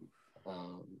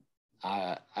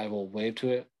I will wave to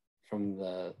it from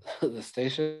the the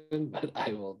station, but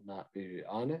I will not be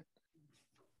on it.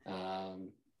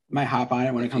 Might hop on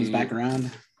it when it comes back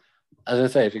around. I was gonna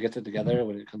say, if it gets it together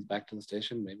when it comes back to the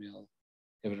station, maybe I'll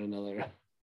give it another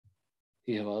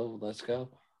hello, let's go.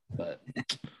 But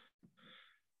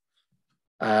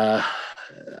I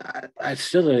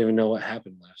still don't even know what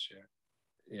happened last year.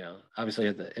 You know, obviously he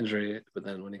had the injury, but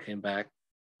then when he came back,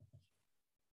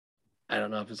 I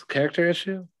don't know if it's a character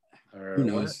issue or Who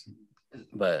knows?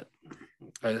 What,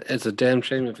 but it's a damn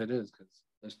shame if it is, because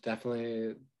there's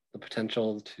definitely the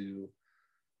potential to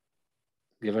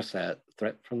give us that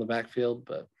threat from the backfield.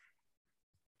 But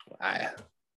I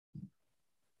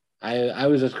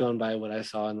was just going by what I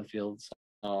saw in the field,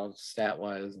 stat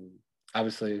wise, and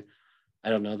obviously I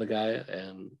don't know the guy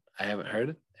and I haven't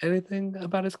heard anything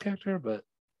about his character, but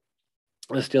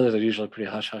the Steelers are usually pretty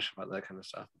hush hush about that kind of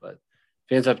stuff. But if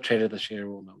he ends up traded this year,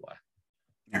 we'll know why.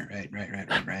 Right.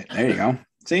 There you go.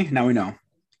 See, now we know.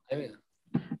 I mean,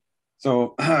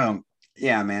 so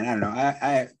yeah, man, I don't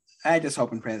know. I just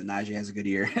hope and pray that Najee has a good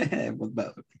year.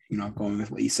 But going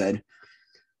with what you said.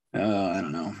 I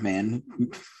don't know, man.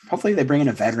 Hopefully they bring in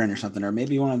a veteran or something, or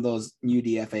maybe one of those new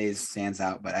DFAs stands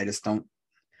out, but I just don't.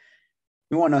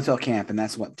 We won't know until camp, and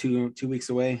that's what, 2 weeks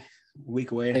away, a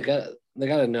week away. They got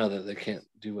to know that they can't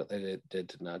do what they did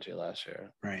to Najee last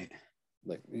year. Right.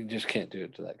 Like, you just can't do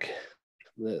it to that kid.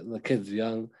 The kid's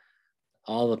young,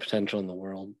 all the potential in the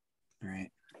world.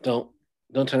 Right. Don't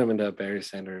turn him into a Barry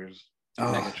Sanders,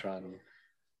 Megatron.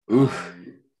 Oof.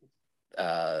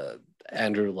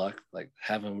 Andrew Luck, like,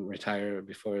 have him retire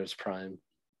before his prime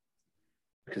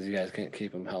because you guys can't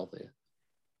keep him healthy.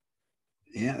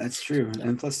 Yeah, that's true.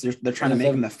 And plus, they're trying to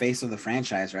make him the face of the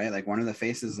franchise, right? Like, one of the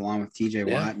faces, along with TJ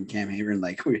Watt and Cam Hayward.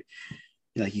 Like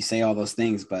you say all those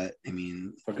things, but I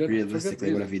mean,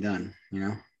 realistically, what have you done?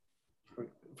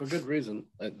 For good reason.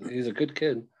 He's a good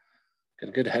kid, got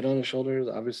a good head on his shoulders.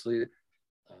 Obviously,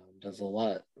 does a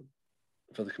lot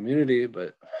for the community,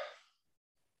 but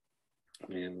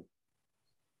I mean,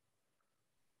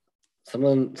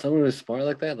 someone who's smart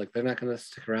like that, like, they're not going to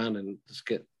stick around and just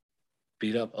get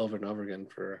beat up over and over again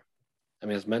for. I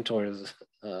mean, his mentor is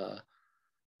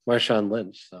Marshawn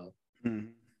Lynch, so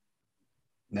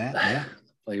yeah.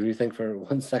 Like, if you think for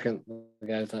 1 second the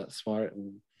guy's not smart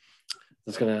and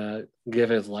is gonna give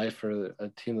his life for a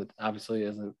team that obviously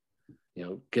isn't,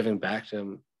 giving back to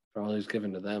him for all he's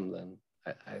given to them, then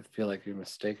I feel like you're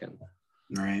mistaken.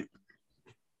 Right.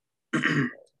 You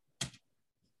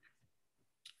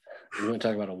want to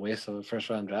talk about a waste of a first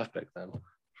round draft pick then?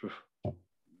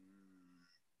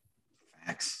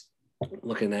 Facts.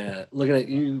 Looking at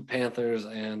you, Panthers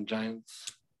and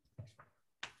Giants.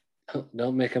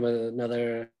 Don't make him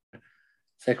another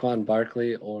Saquon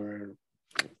Barkley or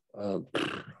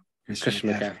Christian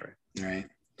McCaffrey. Right.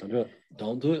 Don't do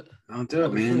it. Don't do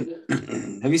it,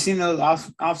 man. Have you seen those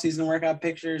off-season workout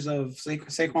pictures of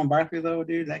Saquon Barkley, though,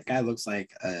 dude? That guy looks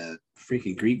like a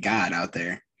freaking Greek god out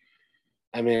there.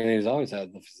 I mean, he's always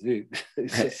had the physique.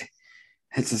 It's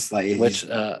just like...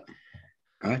 Go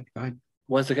ahead.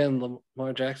 Once again,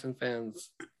 Lamar Jackson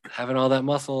fans having all that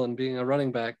muscle and being a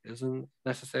running back doesn't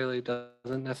necessarily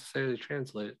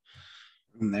translate.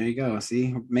 And there you go.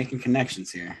 See, we're making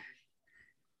connections here.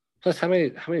 Plus, how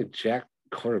many jacked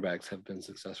quarterbacks have been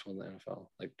successful in the NFL?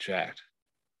 Like, jacked.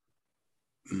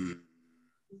 I can't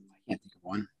think of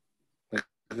one. Like,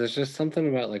 there's just something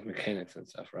about, like, mechanics and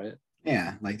stuff, right?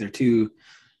 Yeah, like, they're too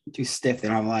stiff. They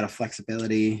don't have a lot of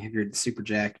flexibility if you're super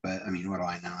jacked. But I mean, what do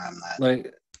I know? I'm not.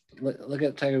 Like, look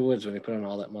at Tiger Woods when he put on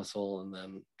all that muscle and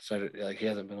then started, like, he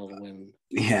hasn't been able to win.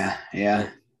 Yeah.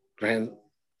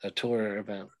 A tour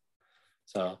event.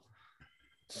 So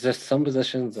it's just some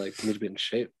positions, like, you need to be in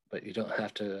shape, but you don't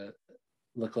have to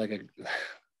look like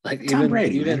Tom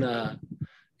Brady,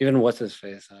 even what's his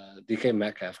face, DK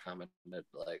Metcalf commented,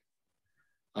 like,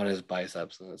 on his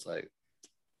biceps, and it's like,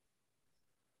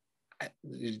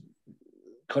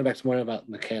 quarterback's more about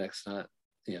mechanics, not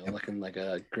looking like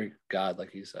a Greek god,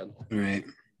 like you said. Right.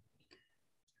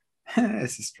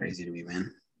 This is crazy to me,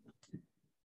 man.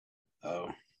 Oh.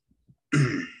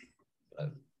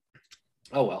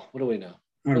 Oh well, what do we know?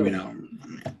 What do we know?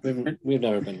 We've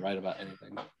never been right about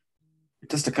anything.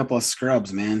 Just a couple of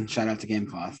scrubs, man. Shout out to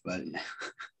Gamecloth, but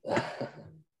oh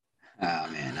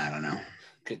man, I don't know.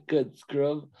 Good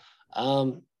scrub.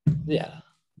 Yeah.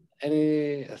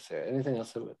 Anything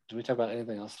else? Did we talk about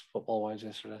anything else football wise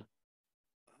yesterday?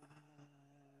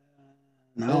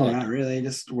 No, not really.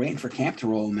 Just waiting for camp to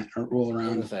roll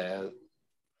around. That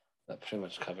pretty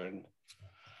much covered.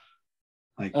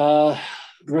 Like,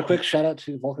 real quick shout out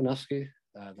to Volkanovski.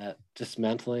 That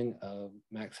dismantling of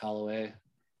Max Holloway.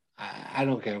 I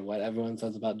don't care what everyone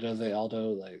says about Jose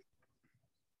Aldo. Like,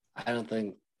 I don't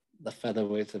think the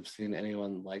featherweights have seen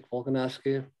anyone like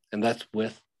Volkanovski, and that's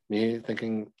with me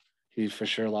thinking he for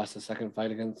sure lost the second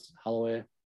fight against Holloway.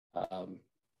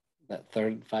 That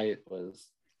third fight was.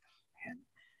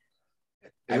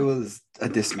 It was a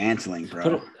dismantling,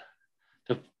 bro.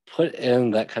 To put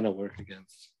in that kind of work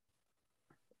against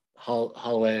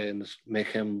Holloway and just make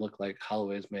him look like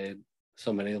Holloway's made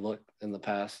so many look in the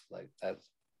past, like that's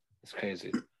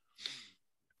crazy.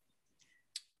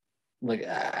 Like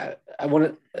I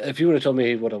wouldn't, if you would have told me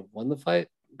he would have won the fight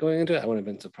going into it, I wouldn't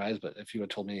have been surprised. But if you had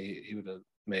told me he would have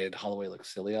made Holloway look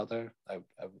silly out there, I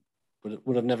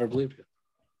would have never believed you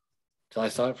until I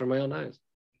saw it from my own eyes.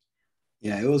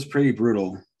 Yeah, it was pretty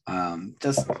brutal.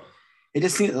 It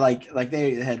just seemed like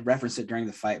they had referenced it during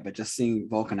the fight, but just seeing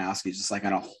Volkanovski just like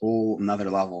on a whole another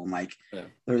level. And like,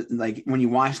 like when you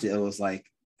watched it,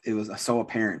 it was so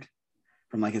apparent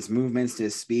from like his movements to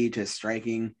his speed to his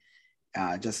striking,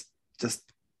 just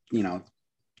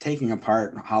taking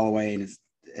apart Holloway and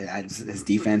his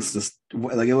defense. Just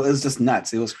like it was just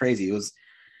nuts. It was crazy. It was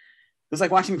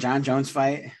like watching John Jones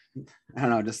fight. I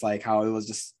don't know, just like how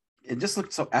it just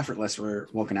looked so effortless for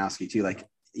Volkanovski too, like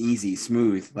easy,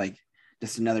 smooth, like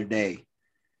just another day.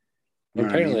 You know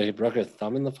apparently, he broke his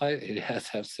thumb in the fight. He has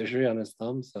to have surgery on his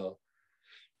thumb, so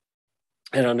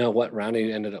I don't know what round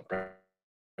he ended up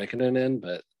breaking it in,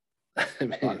 but I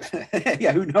mean,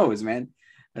 yeah, who knows, man?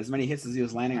 As many hits as he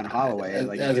was landing on Holloway,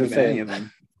 like it could have been any of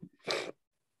them. I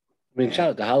mean, shout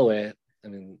out to Holloway. I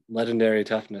mean, legendary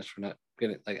toughness for not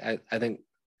getting like I think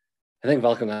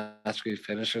Volkanovski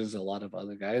finishes a lot of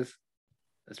other guys,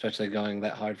 especially going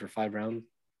that hard for 5 rounds.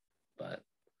 But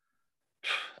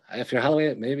if you're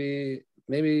Holloway, maybe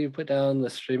you put down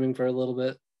the streaming for a little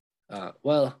bit.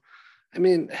 Well, I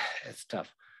mean, it's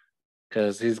tough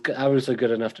because he's obviously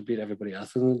good enough to beat everybody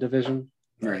else in the division.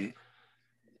 Right.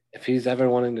 If he's ever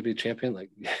wanting to be champion, like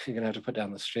you're gonna have to put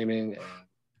down the streaming and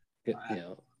get,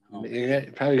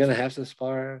 you're probably gonna have to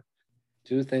spar,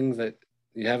 do things that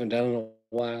you haven't done in a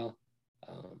while.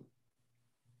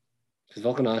 Because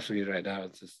Volkanovski right now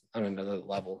it's just on another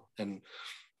level, and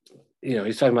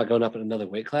he's talking about going up in another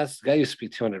weight class. The guy used to be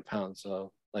 200 pounds,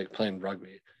 so like playing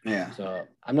rugby. Yeah. So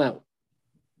I'm not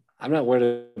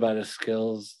worried about his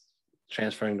skills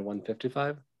transferring to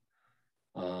 155.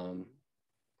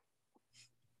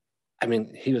 I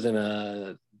mean, he was in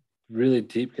a really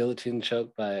deep guillotine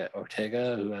choke by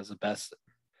Ortega, who has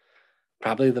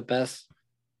probably the best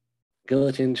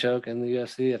guillotine choke in the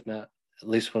UFC, if not at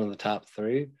least one of the top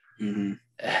 3. Mm-hmm.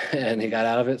 And he got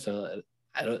out of it. So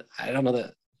I don't know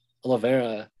that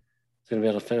Oliveira is going to be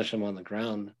able to finish him on the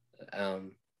ground.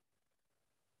 I'm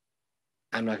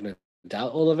not going to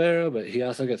doubt Oliveira, but he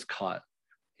also gets caught.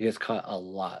 He gets caught a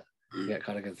lot. He got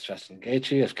caught against Justin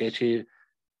Gaethje. If Gaethje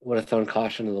would have thrown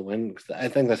caution to the wind, because I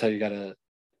think that's how you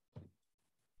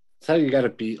gotta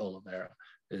beat Oliveira.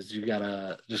 Is you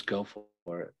gotta just go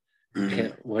for it. You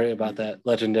can't worry about that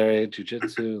legendary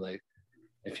jiu-jitsu. Like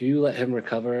if you let him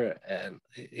recover, and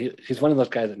he's one of those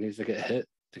guys that needs to get hit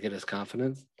to get his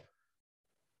confidence.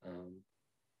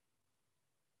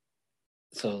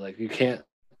 So like you can't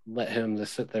let him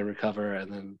just sit there, recover,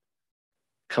 and then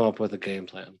come up with a game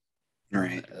plan.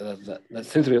 Right. That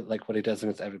seems to be like what he does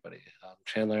against everybody.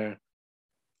 Chandler,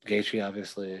 Gaethje,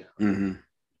 obviously. Mm-hmm.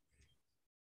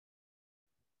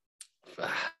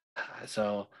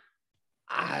 So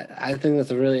I think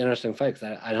that's a really interesting fight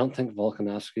because I don't think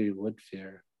Volkanovski would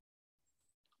fear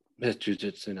his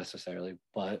jiu-jitsu necessarily,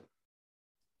 but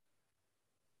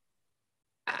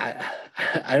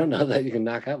I don't know that you can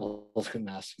knock out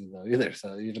Volkanovski though either.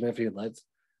 So even if he lets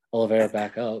Oliveira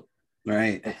back up,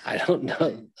 right? I don't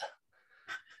know.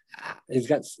 He's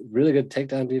got really good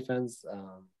takedown defense.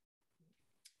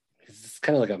 He's just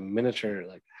kind of like a miniature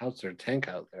like Hauser tank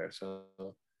out there. So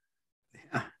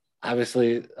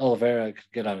obviously Oliveira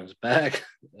could get on his back.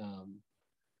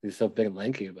 He's so big and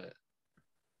lanky, but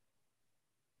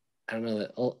I don't know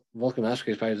that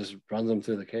Volkanovski probably just runs him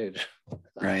through the cage.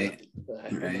 Right.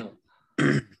 Right.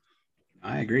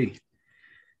 I agree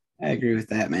with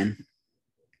that, man.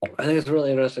 I think it's a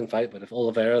really interesting fight, but if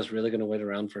Oliveira is really going to wait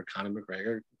around for Conor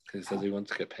McGregor because he says he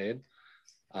wants to get paid,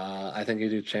 I think you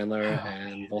do Chandler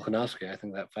and Volkanovski. I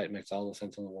think that fight makes all the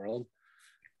sense in the world.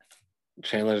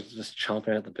 Chandler's just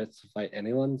chomping at the bits to fight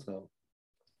anyone, so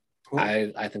cool.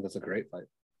 I think that's a great fight.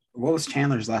 What was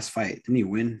Chandler's last fight? Didn't he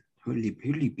win? Who did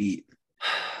he beat?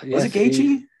 Was it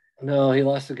Gaethje? No, he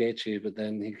lost to Gaethje, but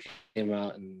then he came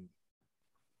out and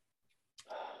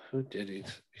who did he?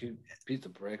 He beat the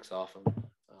brakes off him.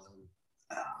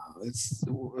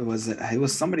 It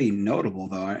was somebody notable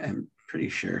though. I'm pretty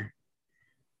sure.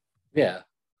 Yeah.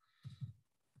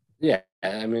 Yeah.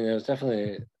 I mean, it was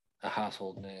definitely a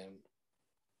household name.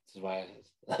 This is why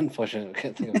it's unfortunate I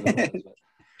can't think of who it was.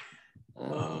 But,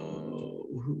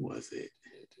 who was it?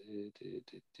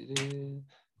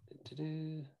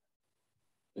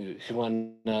 He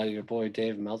won your boy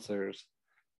Dave Meltzer's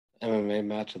MMA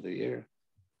match of the year.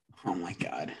 Oh my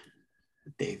God,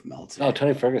 Dave Meltzer. Oh,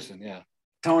 Tony Ferguson, yeah.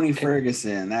 Tony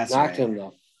Ferguson. That's knocked right. him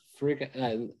the freak.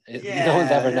 No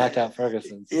one's ever knocked out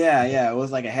Ferguson. Yeah. It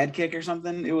was like a head kick or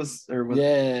something. It was. It was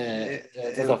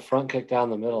a front kick down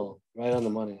the middle, right on the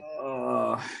money.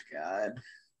 Oh God.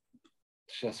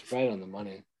 Just right on the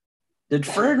money. Did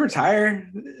Ferg retire?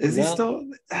 Is he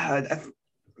still?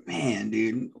 Man,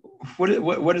 dude,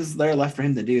 what is there left for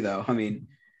him to do though? I mean,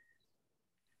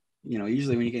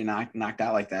 usually when you get knocked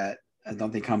out like that,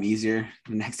 don't they come easier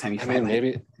the next time you fight?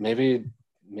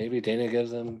 Maybe Dana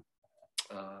gives him.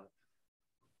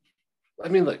 I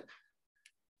mean, like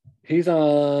he's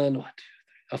on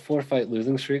a 4-fight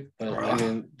losing streak, but I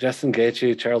mean, Justin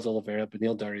Gaethje, Charles Oliveira,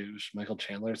 Beneil Dariush, Michael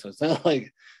Chandler. So it's not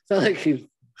like he's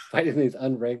fighting these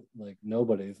unranked like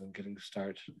nobodies and getting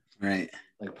starched. Right.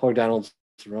 Like poor Donald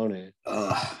Cerrone.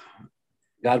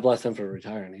 God bless him for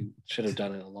retiring. He should have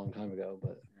done it a long time ago.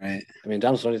 But right. I mean,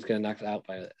 Donald Cerrone's getting knocked out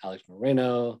by Alex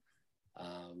Moreno.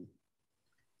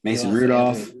 Mason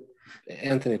Rudolph.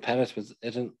 Anthony Pettis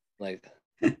isn't like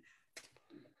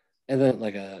isn't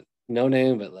like a no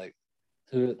name, but like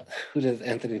who does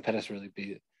Anthony Pettis really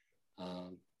beat?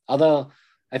 Although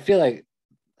I feel like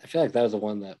that was the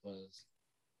one that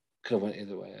could have went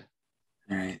either way.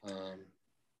 Right.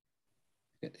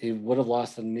 He would have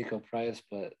lost to Nico Price,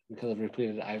 but because of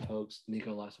repeated eye pokes,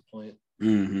 Nico lost a point.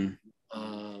 Mm-hmm.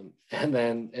 And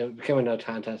then it became a no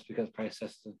contest because Price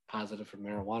tested positive for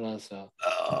marijuana. So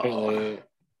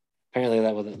apparently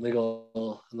that wasn't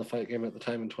legal in the fight game at the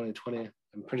time in 2020.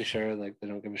 I'm pretty sure like they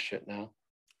don't give a shit now.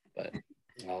 But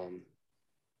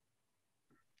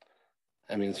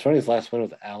I mean, Cerrone's last win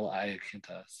was Al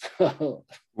Iaquinta, so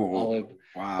all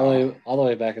the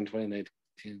way back in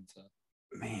 2019. So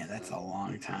man, that's a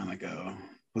long time ago.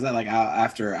 Was that like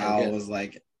after Al was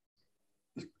like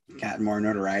got more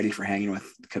notoriety for hanging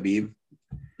with Khabib?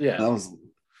 Yeah,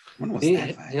 when was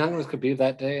that fight? He hung with Khabib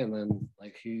that day, and then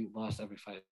like he lost every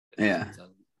fight. Yeah.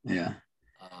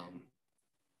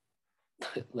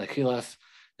 Like he lost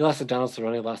to Donald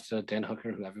Cerrone, lost to Dan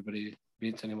Hooker, who everybody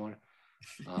beats anymore.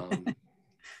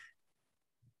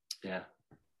 Yeah.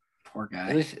 Poor guy.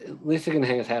 At least he can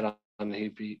hang his hat on. He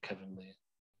beat Kevin Lee.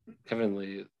 Kevin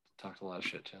Lee talked a lot of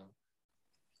shit to him.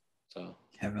 So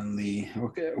Kevin Lee,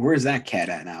 okay, where's that cat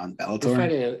at now in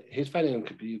Bellator? He's fighting in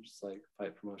Khabib's like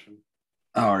fight promotion.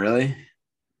 Oh, really?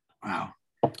 Wow.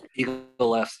 Eagle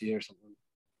FC or something.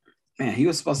 Man, he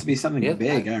was supposed to be something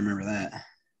big. I remember that.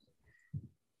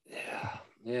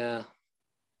 Yeah.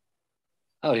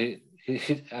 Oh, he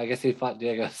I guess he fought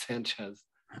Diego Sanchez.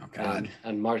 Oh God.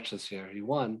 In March this year, he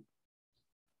won.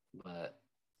 But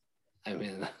I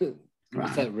mean,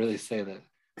 does that really say that?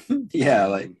 Yeah,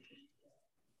 like.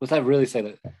 Does that really say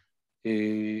that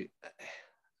he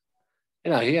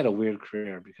had a weird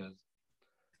career because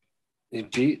he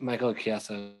beat Michael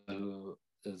Chiesa, who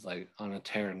is like on a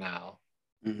tear now.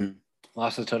 Mm-hmm.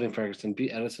 Lost to Tony Ferguson,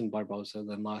 beat Edison Barbosa,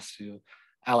 then lost to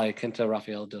Al Iaquinta,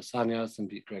 Rafael Dos Anjos, and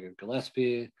beat Gregor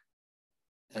Gillespie,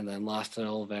 and then lost to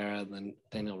Oliveira, and then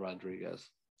Daniel Rodriguez.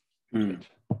 I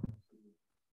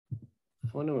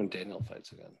wonder when Daniel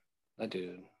fights again. That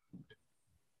dude.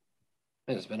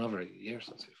 Man, it's been over a year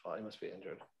since he fought. He must be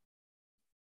injured.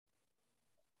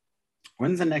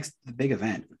 When's the next big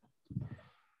event?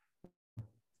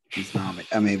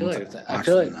 I'm able to. I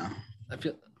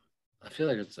feel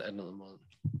like it's the end of the month.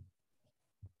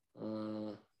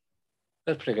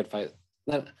 That's a pretty good fight.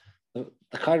 The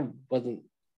card wasn't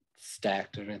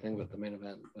stacked or anything, but the main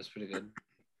event was pretty good.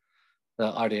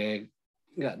 The RDA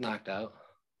got knocked out.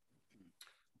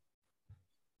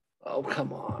 Oh,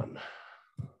 come on.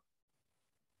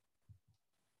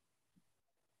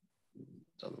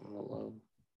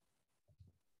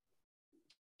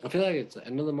 I feel like it's the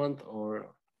end of the month or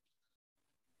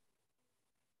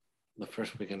the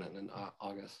first weekend in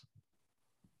August.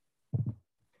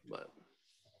 But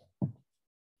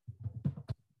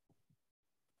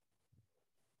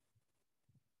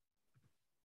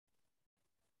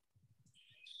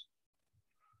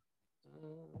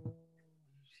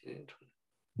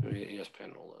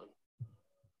ESPN will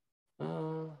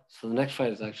load. So the next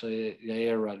fight is actually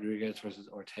Yair Rodriguez versus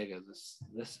Ortega this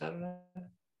Saturday.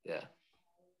 Yeah.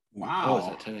 Wow. Oh, it's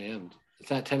at 10 a.m.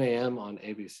 It's at 10 a.m. on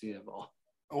ABC of all.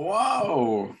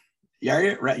 Whoa.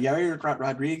 Yair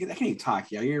Rodriguez. I can't even talk.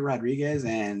 Yair Rodriguez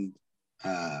and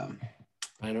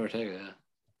Ryan Ortega. Yeah.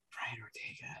 Brian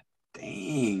Ortega.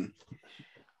 Dang.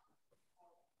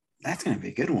 That's gonna be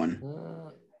a good one.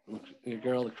 Your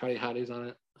girl, the Karate Hotties on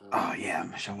it. Oh yeah,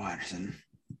 Michelle Watterson.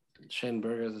 Shane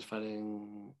Burgos is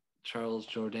fighting Charles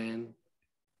Jourdain.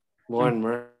 Lauren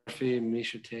Murphy,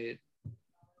 Misha Tate.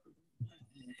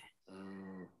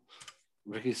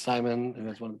 Ricky Simon, who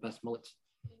has one of the best mullets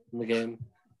in the game.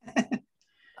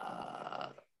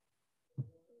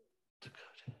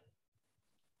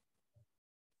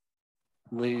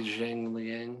 Li Zheng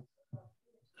Liang,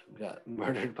 who got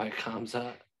murdered by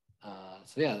Kamzat.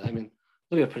 So yeah, I mean,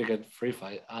 it'll be a pretty good free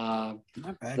fight.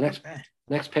 Not bad. The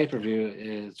next pay-per-view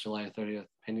is July 30th,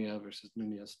 Pena versus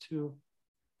Nunez 2.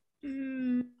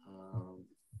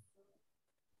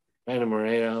 Brandon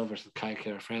Moreno versus Kai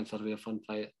Kara France. That'll be a fun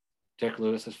fight. Derek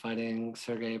Lewis is fighting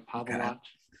Sergey Pavlovich.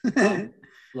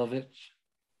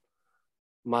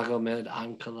 Magomed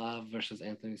Ankalaev versus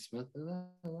Anthony Smith.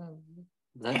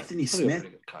 Anthony Smith.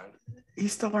 Good card.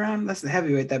 He's still around. That's the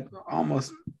heavyweight that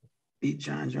almost beat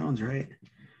John Jones, right?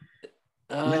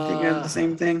 Am I thinking of the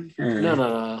same thing? Or?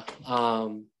 No.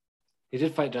 He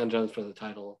did fight John Jones for the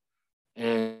title,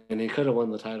 and he could have won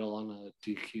the title on a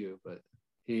DQ, but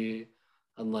he,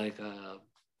 unlike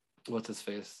what's his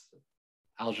face,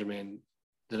 Aljamain,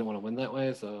 didn't want to win that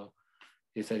way, so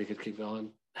he said he could keep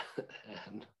going.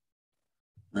 And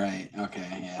right.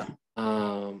 Okay. Yeah.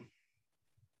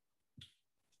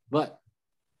 But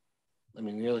I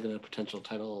mean, you're looking at a potential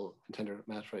title contender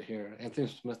match right here. Anthony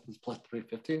Smith is plus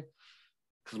 350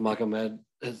 because Magomed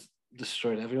has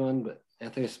destroyed everyone, but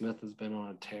Anthony Smith has been on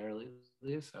a tear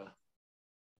lately, so it'll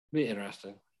be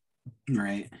interesting.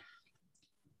 Right.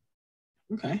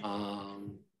 Okay.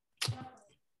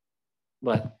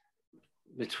 But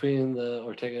between the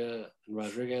Ortega and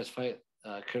Rodriguez fight,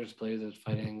 Curtis Blaze is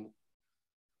fighting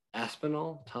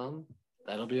Aspinall, Tom.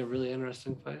 That'll be a really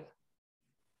interesting fight.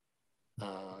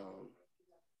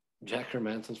 Jack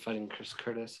Hermansson's fighting Chris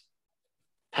Curtis.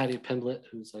 Paddy Pimblett,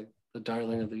 who's like the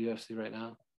darling of the UFC right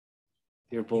now.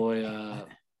 Your boy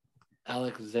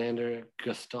Alexander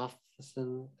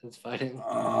Gustafsson is fighting.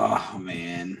 Oh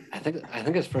man. I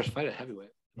think his first fight at heavyweight,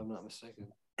 if I'm not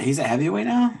mistaken. He's a heavyweight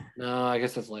now? No, I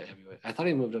guess that's light heavyweight. I thought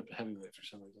he moved up to heavyweight for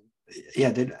some reason. Yeah,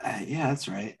 yeah, that's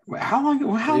right. How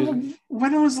long?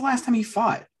 When was the last time he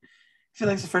fought? I feel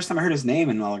like it's the first time I heard his name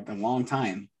in like a long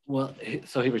time. Well,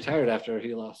 so he retired after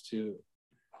he lost to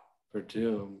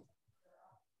Verdum.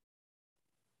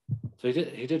 So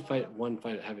he did fight one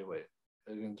fight at heavyweight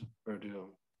against Verdum,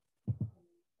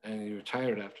 and he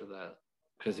retired after that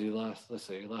because he lost. Let's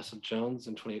see, he lost to Jones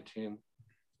in 2018,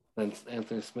 then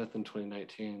Anthony Smith in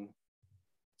 2019.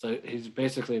 So he's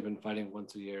basically been fighting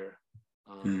once a year.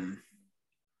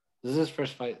 This is his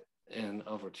first fight in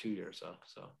over 2 years, though.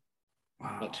 So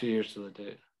wow. About 2 years to the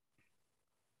date.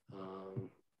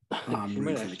 I'm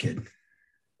rooting for the kid.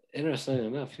 Interesting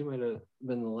enough, he might have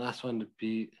been the last one to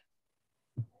beat.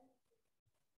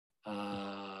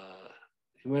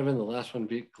 He might have been the last one to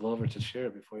beat Glover Teixeira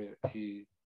before he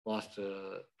lost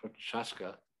to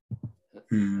Prochaska at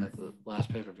the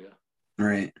last pay-per-view.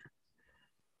 Right.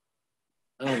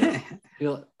 I don't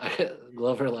know.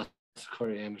 Glover lost to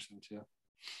Corey Anderson too.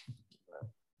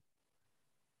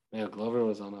 Yeah, Glover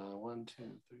was on a 1, 2,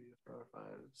 3, 4, 5,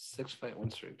 6 fight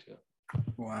win streak too.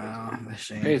 Wow, that's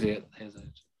shame. Crazy at his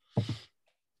age.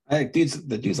 I think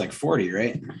the dude's like 40,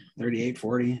 right? 38,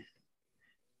 40.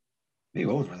 Maybe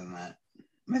older than that.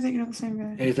 Am I thinking of the same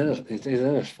guy? Yeah, he's in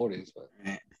his 40s, but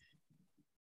right.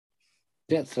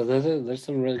 Yeah. So there's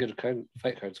some really good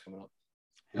fight cards coming up.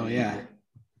 Oh yeah,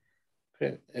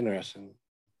 pretty interesting.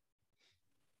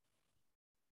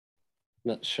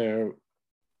 Not sure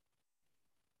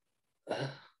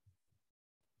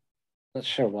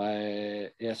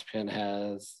why ESPN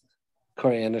has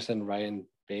Corey Anderson, Ryan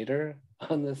Bader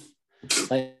on this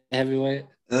light heavyweight.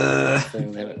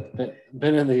 They've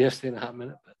been in the UFC in a hot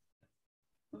minute, but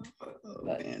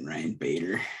man, Ryan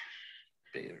Bader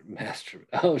master.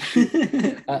 Oh shoot!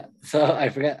 So I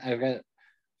forgot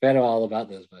all about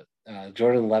this, but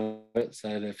Jordan Levitt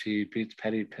said if he beats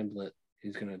Paddy Pimblett,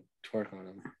 he's gonna twerk on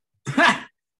him.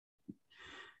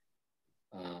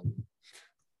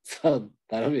 So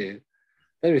that'd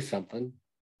be something.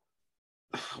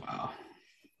 Wow.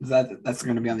 That's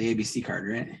going to be on the ABC card,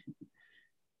 right?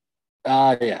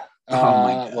 Yeah. Oh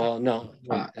my God. Well, no.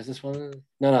 Wait, is this one?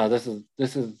 No. This is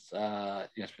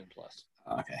ESPN Plus.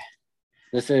 Okay.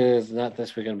 This is not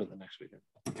this weekend, but the next weekend.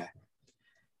 Okay.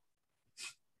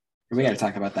 We got to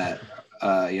talk about that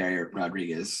Yair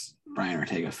Rodriguez Brian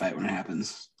Ortega fight when it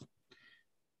happens.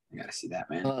 I got to see that,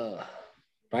 man.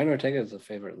 Brian Ortega is a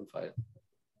favorite in the fight,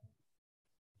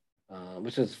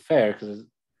 which is fair because his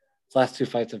last 2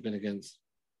 fights have been against.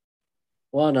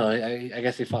 Well, no, I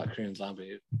guess he fought Korean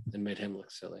Zombie and made him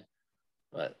look silly,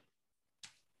 but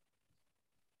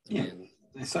I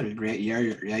started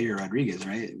Yair Rodriguez,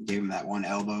 right? Gave him that one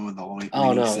elbow in the only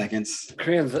seconds.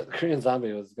 Korean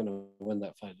Zombie was going to win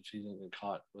that fight if he didn't get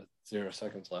caught with 0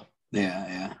 seconds left.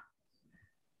 Yeah,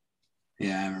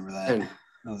 I remember that. And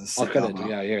that was a sick elbow.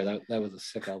 That was a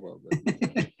sick elbow.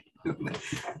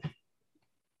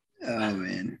 Oh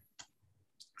man,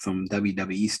 some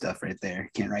WWE stuff right there.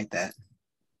 Can't write that.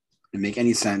 Didn't make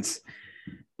any sense.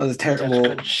 That was a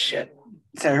terrible shit.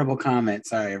 Terrible comment.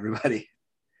 Sorry, everybody.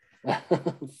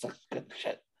 Such good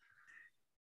shit.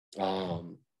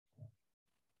 Anything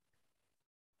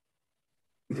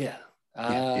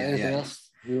else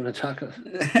you want to talk about?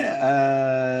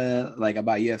 Like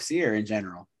about UFC or in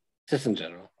general? Just in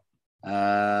general.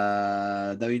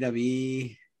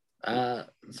 WWE.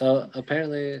 So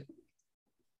apparently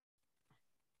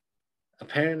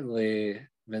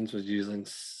Vince was using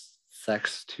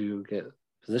sex to get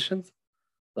positions,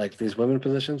 like these women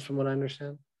positions, from what I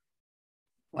understand.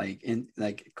 Like in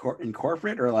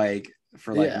corporate or like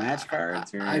for like match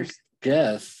cards? I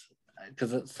guess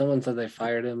because someone said they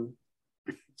fired him.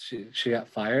 She got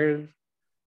fired.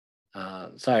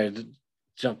 Sorry to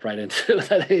jump right into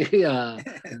that.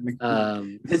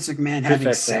 Vince McMahon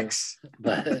having sex,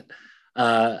 but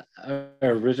our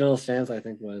original stance I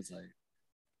think was like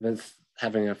Vince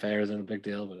having affairs isn't a big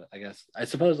deal, but I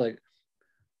suppose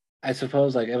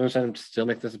everyone's trying to still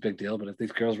make this a big deal. But if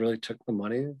these girls really took the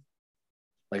money,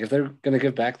 like if they're going to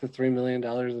give back the $3 million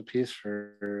a piece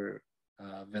for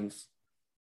Vince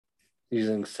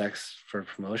using sex for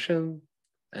promotion,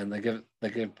 and but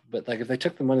like if they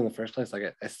took the money in the first place,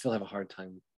 like I still have a hard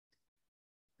time.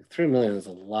 Like, $3 million is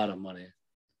a lot of money.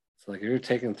 So like if you're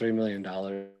taking $3 million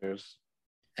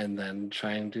and then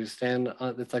trying to stand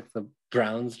on, it's like the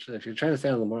Browns. If you're trying to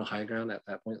stand on the moral high ground at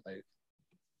that point, like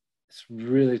it's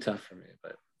really tough for me.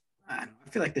 But I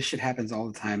feel like this shit happens all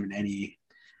the time in any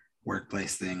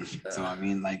workplace thing. So I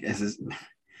mean, like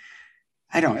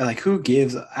I don't like who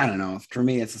gives. I don't know. For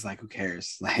me, it's just like who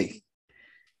cares? Like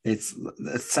it's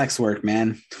sex work,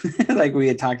 man. Like we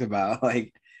had talked about.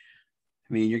 Like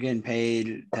I mean, you're getting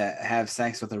paid to have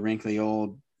sex with a wrinkly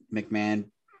old McMahon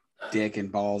dick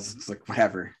and balls. It's like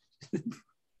whatever.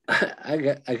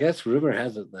 I guess rumor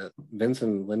has it that Vince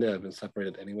and Linda have been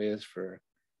separated anyways for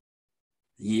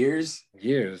years.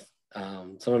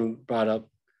 Someone brought up,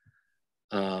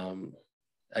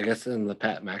 I guess in the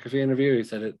Pat McAfee interview, he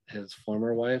said his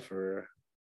former wife, or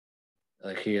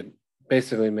like he had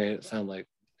basically made it sound like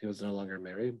he was no longer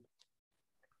married.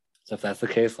 So if that's the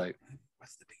case, like,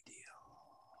 what's the big deal?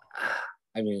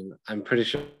 I mean, I'm pretty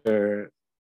sure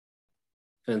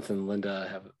Vince and Linda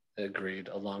have agreed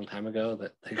a long time ago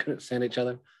that they couldn't stand each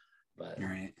other. But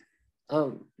right.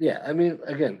 I mean,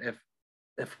 again,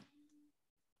 if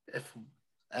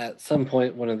at some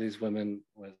point one of these women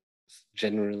was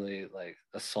genuinely like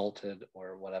assaulted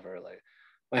or whatever, like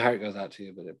my heart goes out to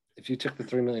you. But if you took the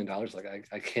 $3 million, like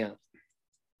I can't.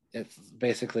 It's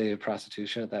basically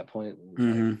prostitution at that point.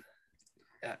 Mm-hmm.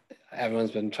 Like,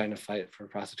 everyone's been trying to fight for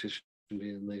prostitution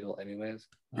being legal anyways.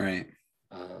 Right.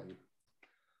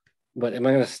 But am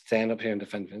I going to stand up here and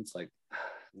defend Vince? Like,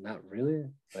 not really.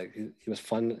 Like he was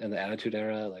fun in the Attitude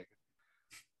Era. Like,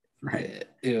 right.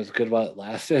 It was good while it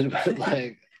lasted, but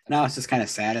like now it's just kind of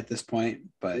sad at this point.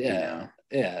 But yeah,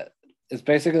 it's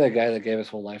basically the guy that gave his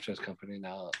whole life to his company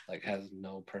now like has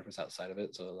no purpose outside of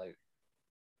it. So like,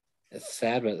 it's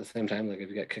sad, but at the same time, like if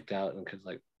you get kicked out and could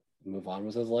like move on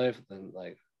with his life, then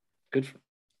like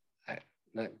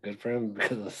not good for him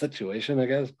because of the situation, I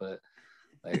guess. But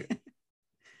like,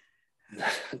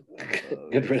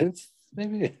 good riddance,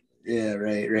 maybe. Yeah,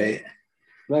 right. I'm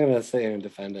not gonna sit here and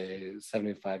defend a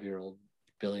 75-year-old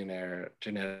billionaire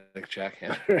genetic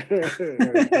jackhammer,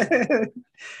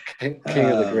 king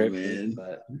of the grape,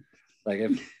 but like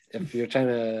if you're trying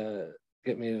to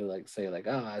get me to like say like,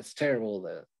 oh, it's terrible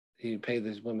that he paid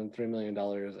these women $3 million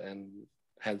and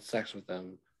had sex with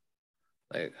them,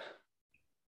 like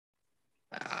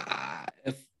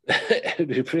it'd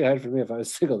be pretty hard for me if I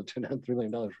was single to turn down $3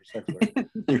 million for sex work.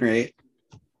 Right.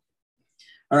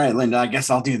 All right, Linda, I guess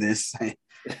I'll do this.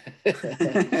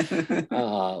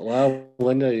 Well,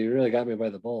 Linda, you really got me by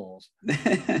the balls.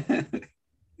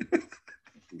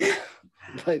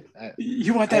 Like,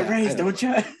 you want that raise, don't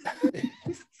you?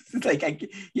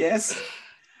 Like, yes.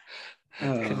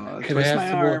 Can I have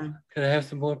some more? Can I have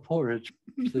some more porridge,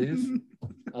 please?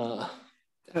 I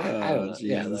don't know.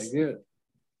 Yeah, like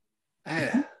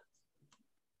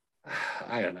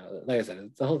I don't know. Like I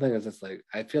said, the whole thing is just like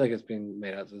I feel like it's being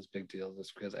made out to this big deal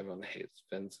just because everyone hates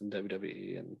Vince and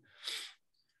WWE, and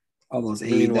all those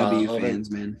AEW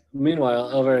fans, man. Meanwhile,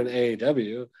 over in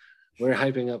AEW, we're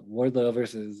hyping up Wardlow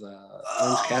versus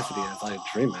Orange Cassidy as like a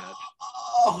dream match.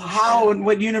 Oh, how and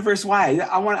what universe? Why?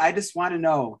 I just want to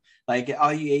know, like,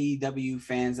 all you AEW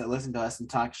fans that listen to us and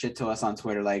talk shit to us on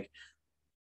Twitter, like,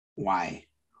 why?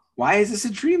 Why is this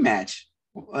a dream match?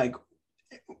 Like,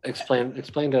 explain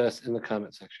to us in the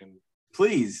comment section.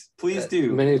 Please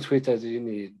do. Many tweets as you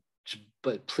need,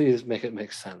 but please make it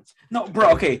make sense. No,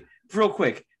 bro. Okay, real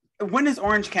quick. When does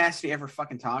Orange Cassidy ever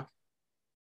fucking talk?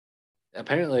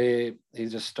 Apparently, he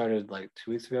just started like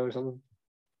 2 weeks ago or something.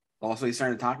 Also, he's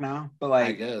starting to talk now, but like,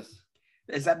 I guess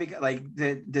is that because like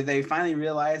did they finally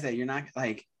realize that you're not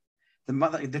like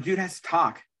the dude has to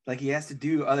talk, like he has to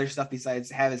do other stuff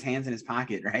besides have his hands in his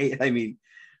pocket, right? I mean,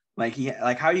 like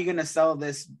how are you gonna sell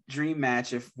this dream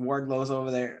match if Wardlow's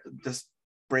over there just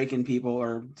breaking people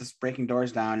or just breaking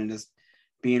doors down and just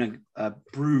being a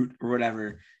brute or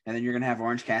whatever, and then you're gonna have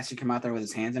Orange Cassidy come out there with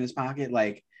his hands in his pocket?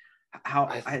 Like, how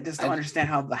I just don't understand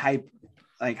how the hype,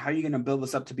 like how are you gonna build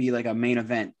this up to be like a main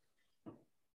event?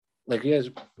 Like you guys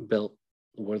built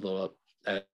Wardlow up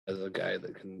as a guy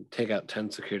that can take out 10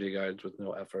 security guards with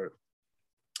no effort.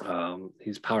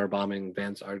 He's power bombing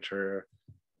Vance Archer,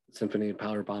 Symphony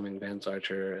power bombing Vance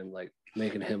Archer, and like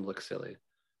making him look silly.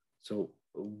 So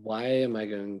why am I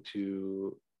going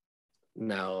to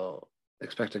now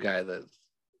expect a guy that's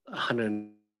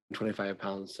 125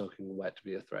 pounds soaking wet to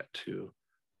be a threat to?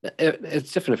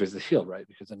 It's different if he's the heel, right?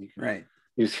 Because then you can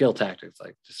use heel tactics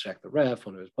like distract the ref.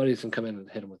 One of his buddies can come in and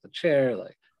hit him with a chair.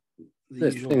 Like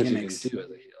there's things gimmicks you can do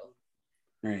as a heel,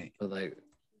 right? But like,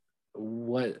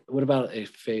 what about a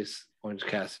face Orange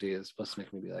Cassidy is supposed to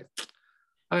make me be like,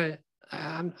 all right,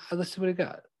 let's see what he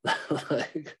got.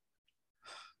 Like,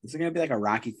 is it gonna be like a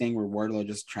Rocky thing where Wardlow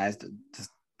just tries to just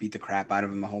beat the crap out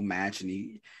of him the whole match,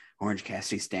 and Orange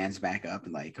Cassidy stands back up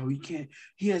and like, oh, he can't.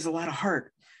 He has a lot of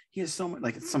heart. He has so much,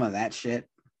 like some of that shit.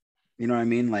 You know what I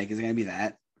mean? Like, is it gonna be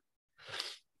that?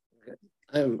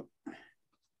 I'm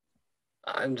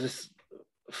just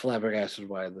flabbergasted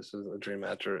why this is a dream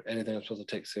match or anything I'm supposed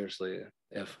to take seriously.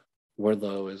 If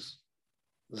Wardlow is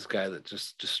this guy that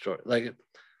just destroyed, like,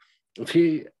 if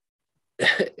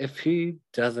he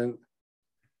doesn't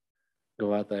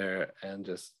go out there and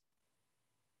just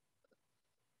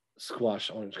squash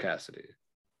Orange Cassidy,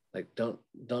 like, don't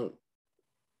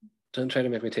try to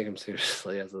make me take him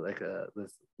seriously as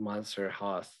this monster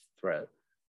Hoss threat.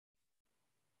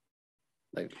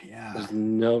 Like, there's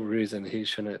no reason he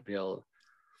shouldn't be able.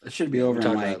 It should be over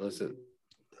in like a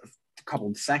couple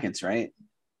of seconds, right?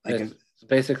 Like it's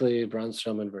basically Braun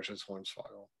Strowman versus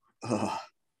Hornswoggle. Ugh.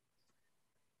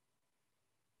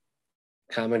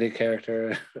 Comedy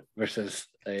character versus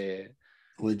a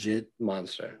legit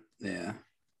monster. Yeah.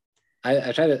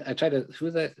 I tried to. Who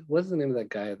was that? What's the name of that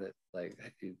guy that like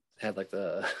he had like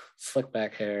the slick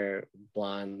back hair,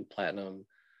 blonde, platinum?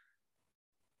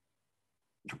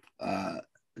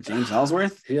 James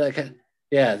Ellsworth. He like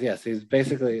yes. This is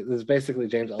basically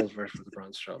James Ellsworth with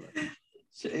Braun Strowman.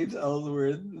 James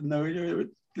Ellsworth,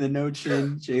 the no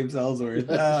chin James Ellsworth.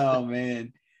 Oh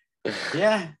man.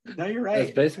 Yeah, no, you're right.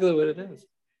 That's basically what it is.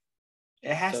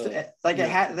 It has to like it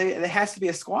has to be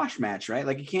a squash match, right?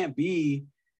 Like it can't be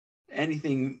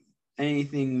anything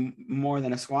more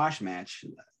than a squash match.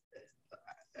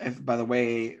 By the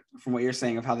way, from what you're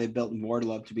saying of how they built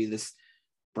Wardlow up to be this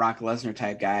Brock Lesnar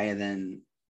type guy, and then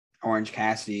Orange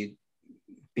Cassidy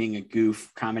being a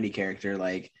goof comedy character,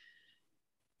 like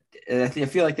I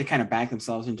feel like they kind of back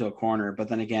themselves into a corner. But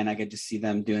then again, I could just see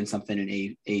them doing something, and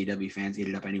AEW fans eat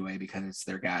it up anyway because it's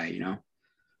their guy, you know.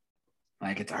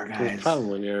 Like it's our guys. There's a problem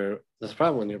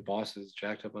when your boss is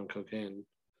jacked up on cocaine.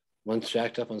 One's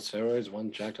jacked up on steroids,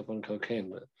 one's jacked up on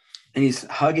cocaine, and he's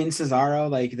hugging Cesaro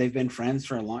like they've been friends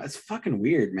for a long. It's fucking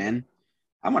weird, man.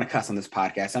 I'm gonna cuss on this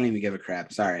podcast. I don't even give a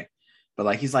crap. Sorry, but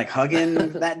like he's like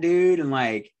hugging that dude and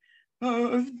like,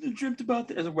 oh, I've dreamt about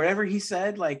this, whatever he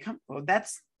said. Like,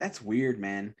 that's weird,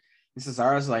 man. And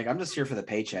Cesaro's like, I'm just here for the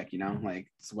paycheck, you know, like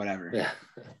it's whatever. Yeah.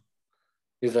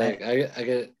 He's like, I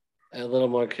get a little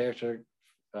more character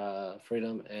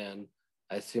freedom, and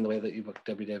I've seen the way that you book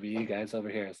WWE guys over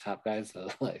here as top guys. So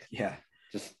like,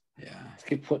 just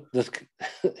keep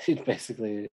he's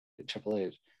basically Triple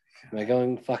H. Am I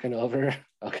going fucking over?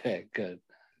 Okay, good.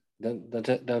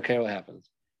 Don't care what happens.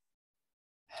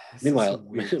 Meanwhile,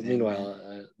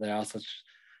 there also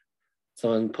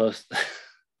someone posted.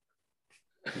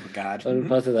 Someone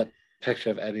posted that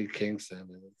picture of Eddie Kingston,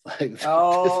 and it's like,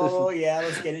 oh yeah,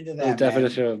 let's get into that. The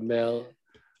definition of male,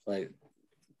 like,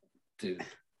 dude.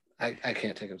 I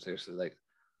can't take him seriously. Like,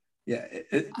 yeah,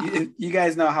 you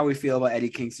guys know how we feel about Eddie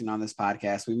Kingston on this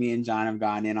podcast. Me and John have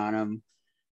gone in on him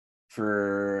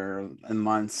for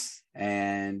months,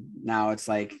 and now it's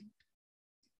like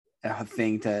a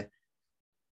thing to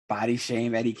body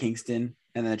shame Eddie Kingston,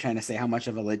 and then they're trying to say how much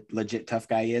of a legit tough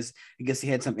guy he is. I guess he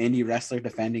had some indie wrestler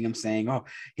defending him, saying, "Oh,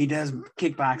 he does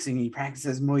kickboxing, he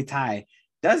practices Muay Thai."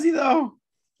 Does he though?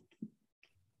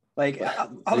 Like,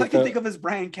 all I can think of is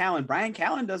Brian Callen. Brian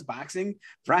Callen does boxing.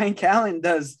 Brian Callen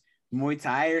does Muay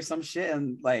Thai or some shit,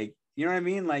 and like, you know what I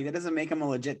mean? Like, that doesn't make him a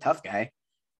legit tough guy.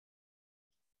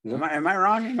 No. Am I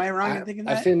wrong? Am I wrong in thinking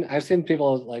that? I've seen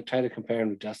people like try to compare him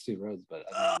to Dusty Rhodes, but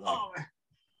like,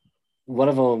 one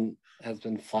of them has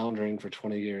been floundering for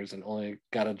 20 years and only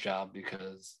got a job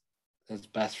because his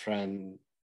best friend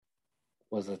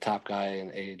was the top guy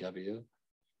in AEW.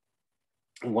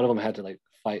 And one of them had to like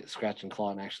fight, scratch, and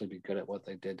claw and actually be good at what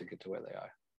they did to get to where they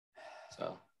are.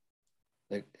 So,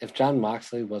 like, if Jon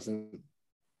Moxley wasn't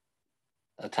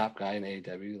a top guy in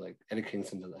AEW, like, Eddie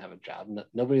Kingston doesn't have a job.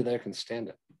 Nobody there can stand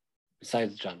it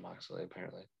besides Jon Moxley,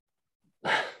 apparently.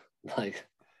 Like,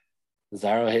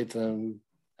 Cesaro hates him.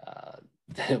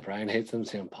 Daniel Bryan hates him.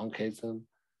 CM Punk hates him.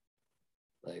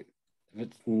 Like,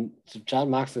 if Jon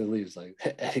Moxley leaves, like,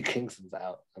 Eddie Kingston's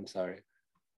out. I'm sorry.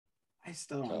 I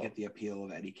still don't get the appeal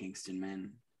of Eddie Kingston,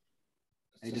 man.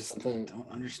 I just don't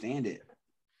understand it.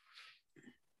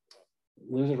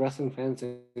 Loser wrestling fans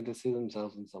need to see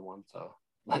themselves in someone. So,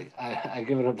 like, I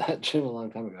given up that gym a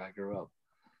long time ago. I grew up.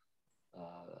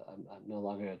 I'm no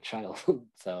longer a child,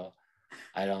 so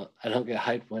I don't get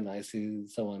hyped when I see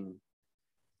someone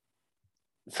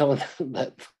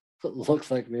that looks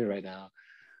like me right now.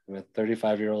 I'm a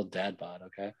 35-year-old dad bod.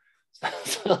 Okay,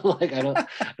 so like I don't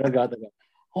go out there.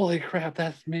 Holy crap,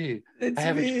 that's me. It's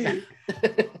me.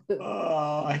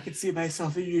 Oh, I can see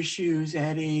myself in your shoes,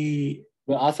 Eddie.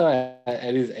 But also at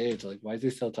Eddie's age, like, why is he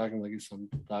still talking like he's some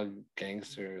thug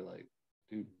gangster? Like,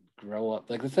 dude, grow up.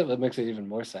 Like, that makes it even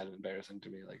more sad and embarrassing to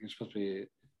me. Like, he's supposed to be,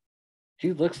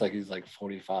 he looks like he's like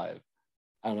 45.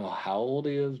 I don't know how old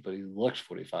he is, but he looks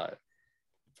 45.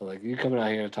 So, like, you coming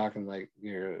out here talking like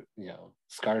you're,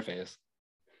 Scarface.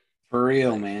 For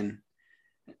real, like, man.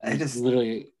 I just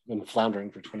literally been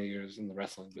floundering for 20 years in the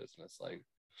wrestling business. Like,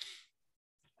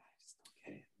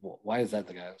 why is that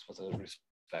the guy I'm supposed to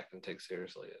respect and take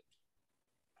seriously?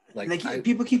 Like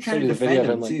people keep trying to defend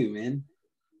him too, man.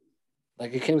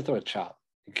 Like, he came to throw a chop.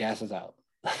 He gasses out.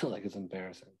 Like, it's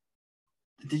embarrassing.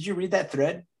 Did you read that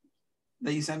thread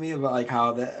that you sent me about like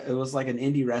how that it was like an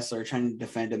indie wrestler trying to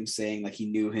defend him, saying like he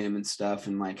knew him and stuff,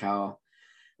 and like how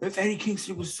if Eddie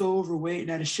Kingston was so overweight and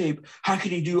out of shape, how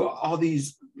could he do all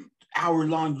these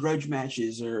hour-long grudge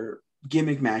matches or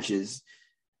gimmick matches?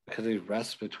 Because he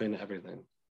rests between everything.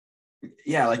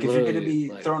 Yeah, like if you're going to be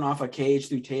thrown off a cage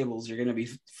through tables, you're going to be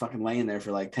fucking laying there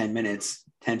for like 10 minutes,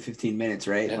 10, 15 minutes,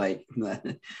 right? Yeah. Like,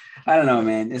 I don't know,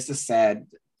 man. It's just sad.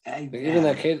 Even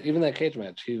that cage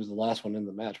match, he was the last one in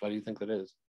the match. Why do you think that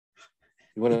is?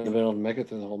 He wouldn't have been able to make it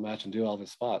through the whole match and do all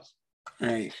his spots.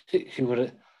 Right. He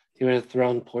would have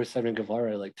thrown poor Sammy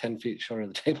Guevara like 10 feet short of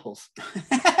the tables.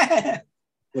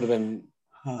 Would have been,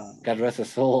 God rest his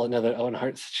soul, another Owen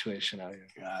Hart situation out here.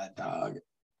 God, dog.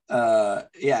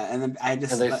 Yeah, and then I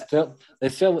just and they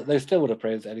still would have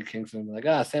praised Eddie Kingston,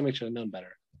 like, Sammy should have known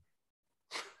better.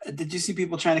 Did you see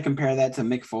people trying to compare that to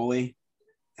Mick Foley?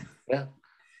 Yeah.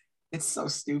 It's so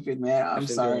stupid, man. I'm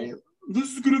sorry.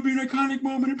 This is gonna be an iconic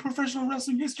moment in professional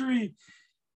wrestling history.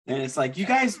 And it's like, you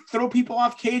guys throw people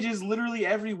off cages literally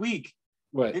every week.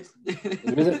 Right.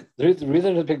 The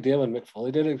reason it's a big deal when Mick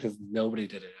Foley did it because nobody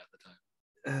did it at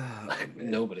the time.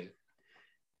 Nobody.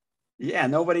 Yeah,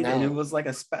 nobody did. It was like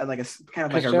a kind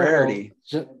of like a rarity.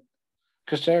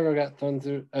 Chris Jericho got thrown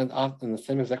through, and the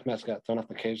same exact match got thrown off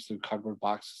the cage through cardboard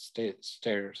box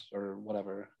stairs or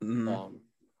whatever. Mm-hmm.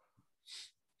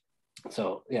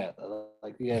 So yeah,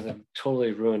 like, you guys have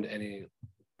totally ruined any.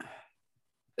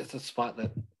 It's a spot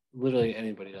that literally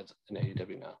anybody does in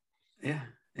AEW now. Yeah,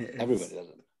 everybody does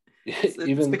it.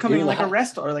 It's becoming like a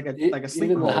rest or like a sleeper.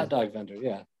 Even the hot dog vendor,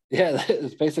 yeah.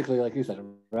 It's basically like you said, a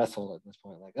wrestle at this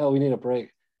point. Like, we need a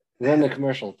break. Run the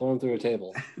commercial, throw him through a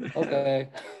table. Okay.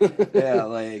 Yeah,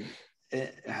 like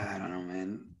I don't know,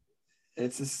 man.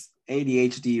 It's just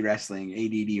ADHD wrestling,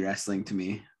 ADD wrestling to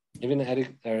me. Even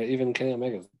Kenny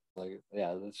Omega's like,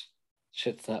 yeah, this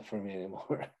shit's not for me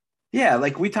anymore. Yeah,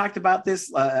 like we talked about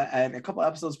this at a couple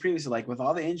episodes previously, like with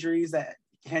all the injuries that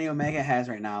Kenny Omega has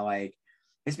right now, like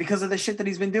it's because of the shit that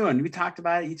he's been doing. We talked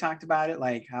about it. You talked about it,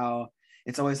 like how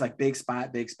it's always like big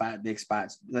spot, big spot, big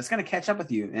spots. That's gonna catch up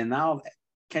with you. And now,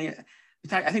 I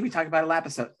think we talked about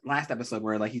it last episode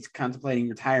where like he's contemplating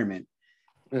retirement,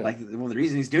 Yeah. Like, well, the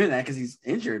reason he's doing that because he's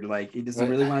injured. Like, he doesn't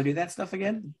really want to do that stuff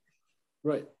again.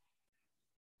 Right.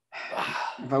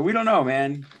 But we don't know,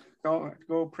 man.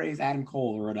 Go praise Adam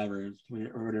Cole or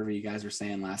whatever you guys were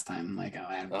saying last time. Like,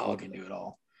 oh, Adam Cole can do it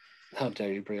all. How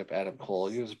dare you bring up Adam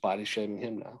Cole? You was body shaming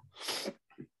him now.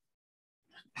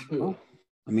 Well,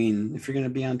 I mean, if you're gonna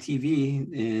be on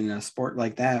TV in a sport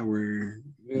like that, where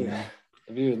if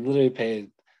you literally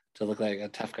paid to look like a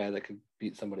tough guy that could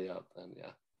beat somebody up, then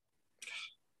yeah.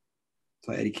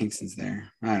 So Eddie Kingston's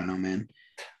there. I don't know, man.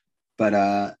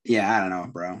 But yeah, I don't know,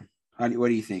 bro. What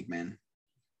do you think, man?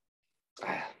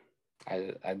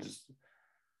 I'm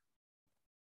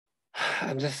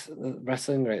just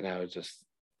wrestling right now is just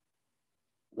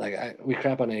like we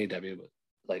crap on AEW, but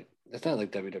like it's not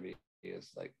like WWE is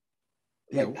like.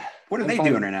 Yeah, what are they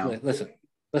doing right now? Like,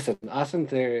 listen, Austin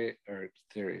Theory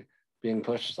being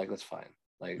pushed, like that's fine.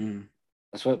 Like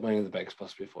that's what Money in the Bank is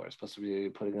supposed to be for. It's supposed to be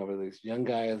putting over these young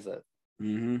guys that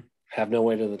have no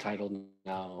way to the title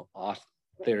now. Austin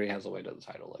Theory has a way to the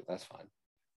title, like that's fine.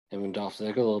 And when Dolph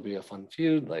Ziggler will be a fun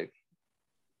feud, like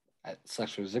it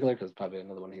sucks for Ziggler because probably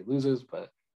another one he loses,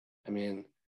 but I mean,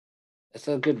 it's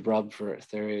a good rub for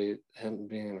Theory, him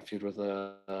being in a feud with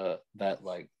a vet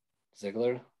like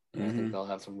Ziggler. I think they'll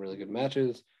have some really good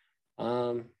matches.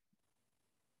 But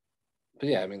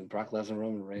yeah, I mean, Brock Lesnar,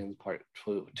 Roman Reigns, part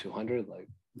 200, like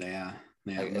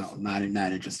like, no, not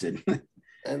interested.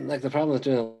 And like the problem with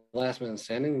doing a last man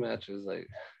standing match is like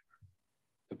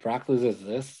if Brock loses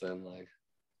this, and like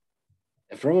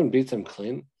if Roman beats him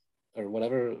clean or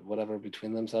whatever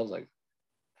between themselves, like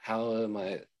how am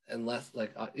I? Unless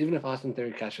like even if Austin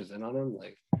Theory cashes in on him,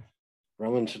 like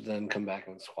Roman should then come back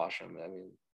and squash him. I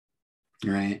mean.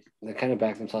 Right. They kind of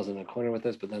back themselves in a corner with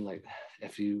this, but then like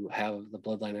if you have the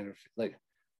bloodline like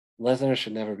Lesnar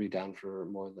should never be down for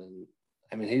more than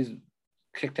he's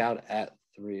kicked out at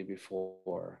 3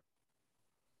 before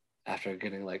after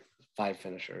getting like 5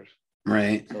 finishers.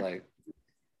 Right. So like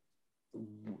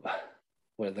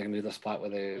what are they gonna do the spot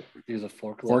where they use a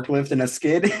forklift and a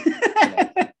skid?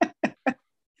 Yeah.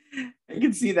 You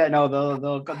can see that. No,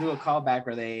 they'll do a callback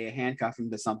where they handcuff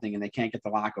him to something and they can't get the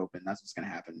lock open. That's what's gonna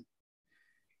happen.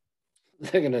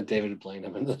 They're gonna David Blaine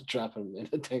him and then drop him in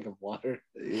a tank of water.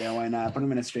 Yeah, why not? Put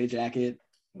him in a straitjacket.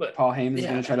 But Paul Heyman's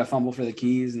gonna try to fumble for the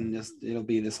keys, and it'll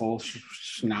be this whole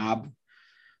schnob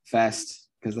fest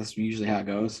because that's usually how it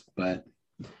goes. But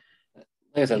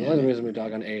like I said, one of the reasons we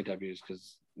dog on AEW is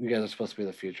because you guys are supposed to be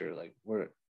the future. Like we're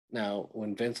now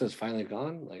when Vince is finally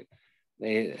gone, like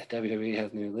WWE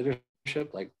has new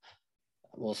leadership. Like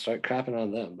we'll start crapping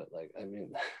on them, but like I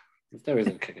mean, there's no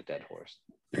reason to kick a dead horse.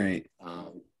 Right.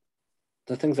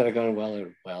 The things that are going well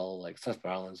are well. Like Seth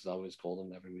Rollins is always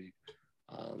golden every week.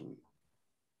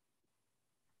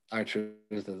 R-Truth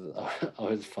is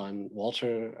always fun.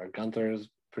 Walter or Gunther is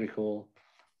pretty cool.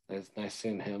 It's nice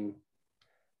seeing him.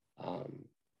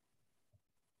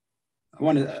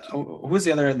 Who's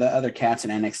the other cats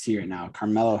in NXT right now?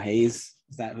 Carmelo Hayes.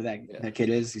 Is that who that kid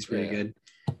is? He's pretty good.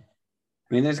 I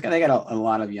mean, they got a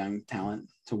lot of young talent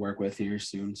to work with here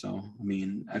soon. So I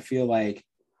mean, I feel like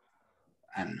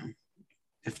I don't know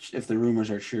if the rumors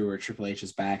are true or Triple H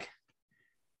is back.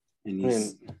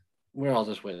 And we're all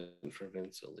just waiting for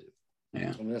Vince to leave.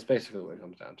 Yeah. I mean, that's basically what it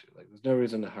comes down to. Like, there's no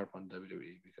reason to harp on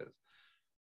WWE because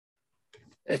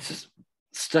it's just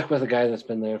stuck with a guy that's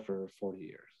been there for 40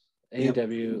 years.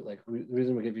 AEW, like, the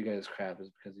reason we give you guys crap is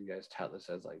because you guys tout this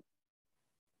as, like,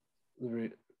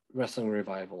 the wrestling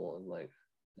revival, and, like,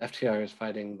 FTR is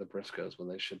fighting the Briscoes when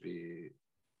they should be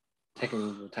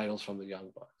taking the titles from the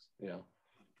Young Bucks, you know?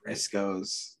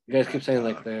 Briscoes. You guys keep saying,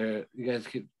 like, you guys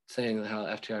keep saying how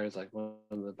FTR is, like, one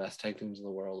of the best tag teams in the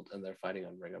world, and they're fighting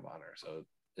on Ring of Honor, so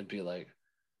it'd be like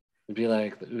the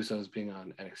Usos being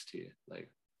on NXT, like,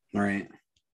 right.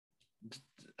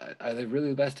 Are they really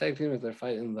the best tag team if they're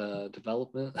fighting the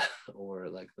development or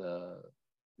like the,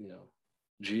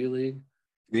 G League?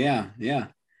 Yeah.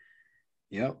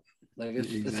 Yep. Like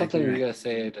it's something you gotta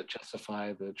say to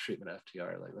justify the treatment of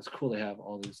FTR. Like, that's cool they have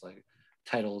all these like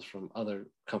titles from other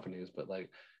companies, but like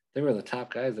they were the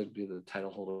top guys, they'd be the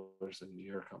title holders in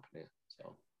your company.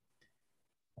 So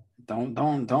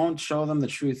don't show them the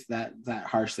truth that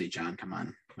harshly, John. Come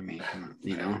on. I mean,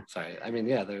 you know. Sorry. I mean,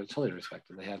 yeah, they're totally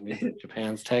respected. They have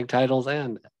Japan's tag titles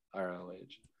and ROH.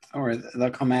 Or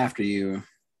they'll come after you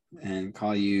and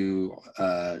call you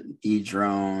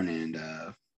E-Drone and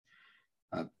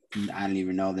I don't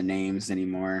even know the names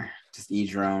anymore. Just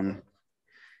E-Drone.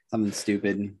 Something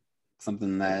stupid.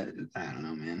 Something that I don't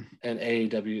know, man. And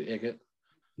AEW Igot.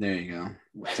 There you go.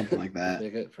 Something like that.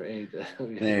 Igot for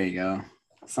AEW. There you go.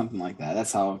 Something like that.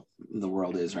 That's how the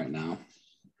world is right now.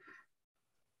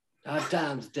 Hard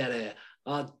times, daddy.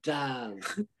 Hard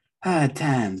times. Hard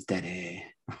times, daddy.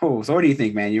 Oh, so what do you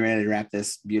think, man? You ready to wrap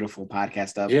this beautiful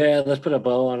podcast up? Yeah, let's put a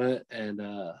bow on it. And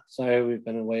sorry we've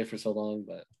been away for so long,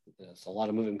 but there's a lot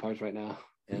of moving parts right now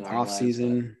in our Off lives.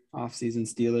 season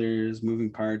Steelers,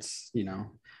 moving parts.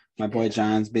 My boy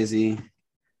John's busy.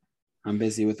 I'm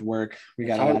busy with work. We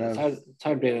got a lot of. It's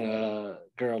hard being a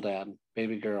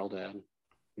baby girl dad.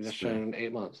 We just turned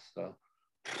 8 months, so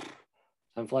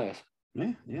time flies.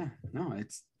 Yeah. No,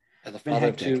 it's as a father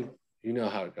of two, you know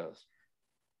how it goes.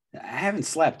 I haven't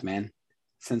slept, man,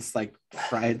 since like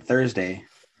Thursday.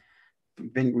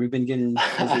 We've been getting.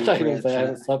 I thought you were going to say I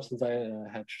haven't slept since I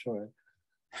had Troy.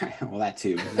 Well, that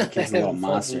too. That kid's a little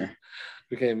monster.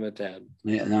 Became a dad.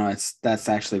 Yeah, no, that's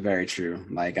actually very true.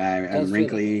 Like I'm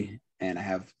wrinkly and I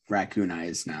have raccoon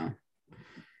eyes now.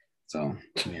 So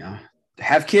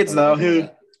have kids though.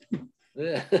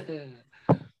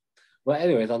 Well,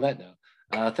 anyways, on that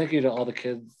note, thank you to all the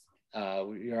kids.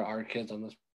 You're our kids on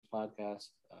this podcast.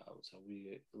 So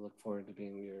we look forward to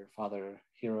being your father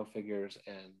hero figures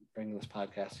and bringing this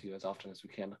podcast to you as often as we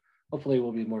can. Hopefully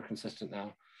we'll be more consistent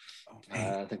now.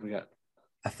 I think we got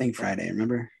I think Friday,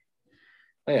 remember?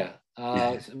 Oh yeah.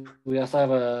 So we also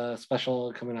have a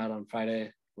special coming out on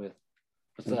Friday with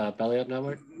Belly Up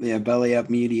Network. Yeah, Belly Up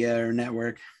Media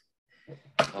Network.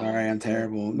 Sorry, I'm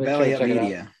terrible. Belly Up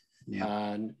Media.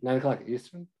 Yeah. 9 o'clock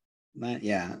Eastern.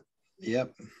 Yeah.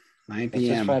 Yep. 9 p.m.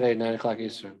 It's just Friday, 9 o'clock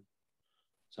Eastern.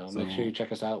 So make sure you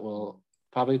check us out. We'll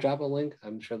probably drop a link.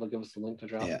 I'm sure they'll give us a link to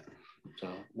drop. Yeah. So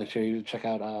make sure you check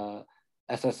out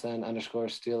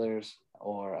SSN_Steelers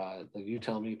or the You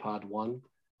Tell Me Pod 1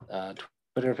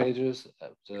 Twitter pages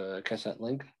to catch that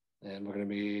link. And we're going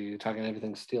to be talking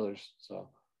everything Steelers. So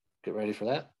get ready for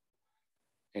that.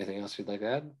 Anything else you'd like to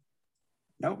add?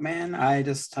 Nope, man. I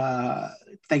just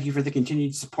thank you for the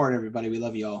continued support, everybody. We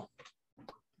love you all.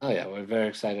 Oh yeah, we're very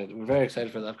excited. We're very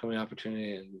excited for the upcoming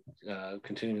opportunity and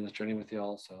continuing this journey with you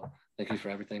all. So thank you for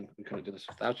everything. We couldn't do this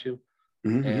without you.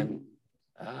 Mm-hmm.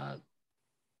 And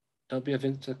don't be a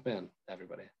Vince McMahon,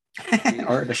 everybody.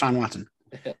 Or Deshaun Watson.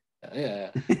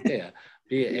 Yeah.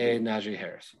 Be a Najee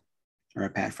Harris. Or a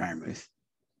Pat Freiermuth.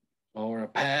 Or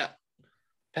a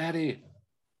Patty.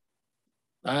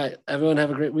 All right, everyone have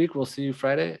a great week. We'll see you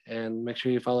Friday. And make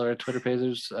sure you follow our Twitter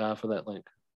pages for that link.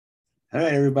 All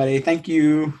right, everybody. Thank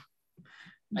you.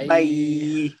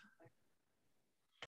 Bye.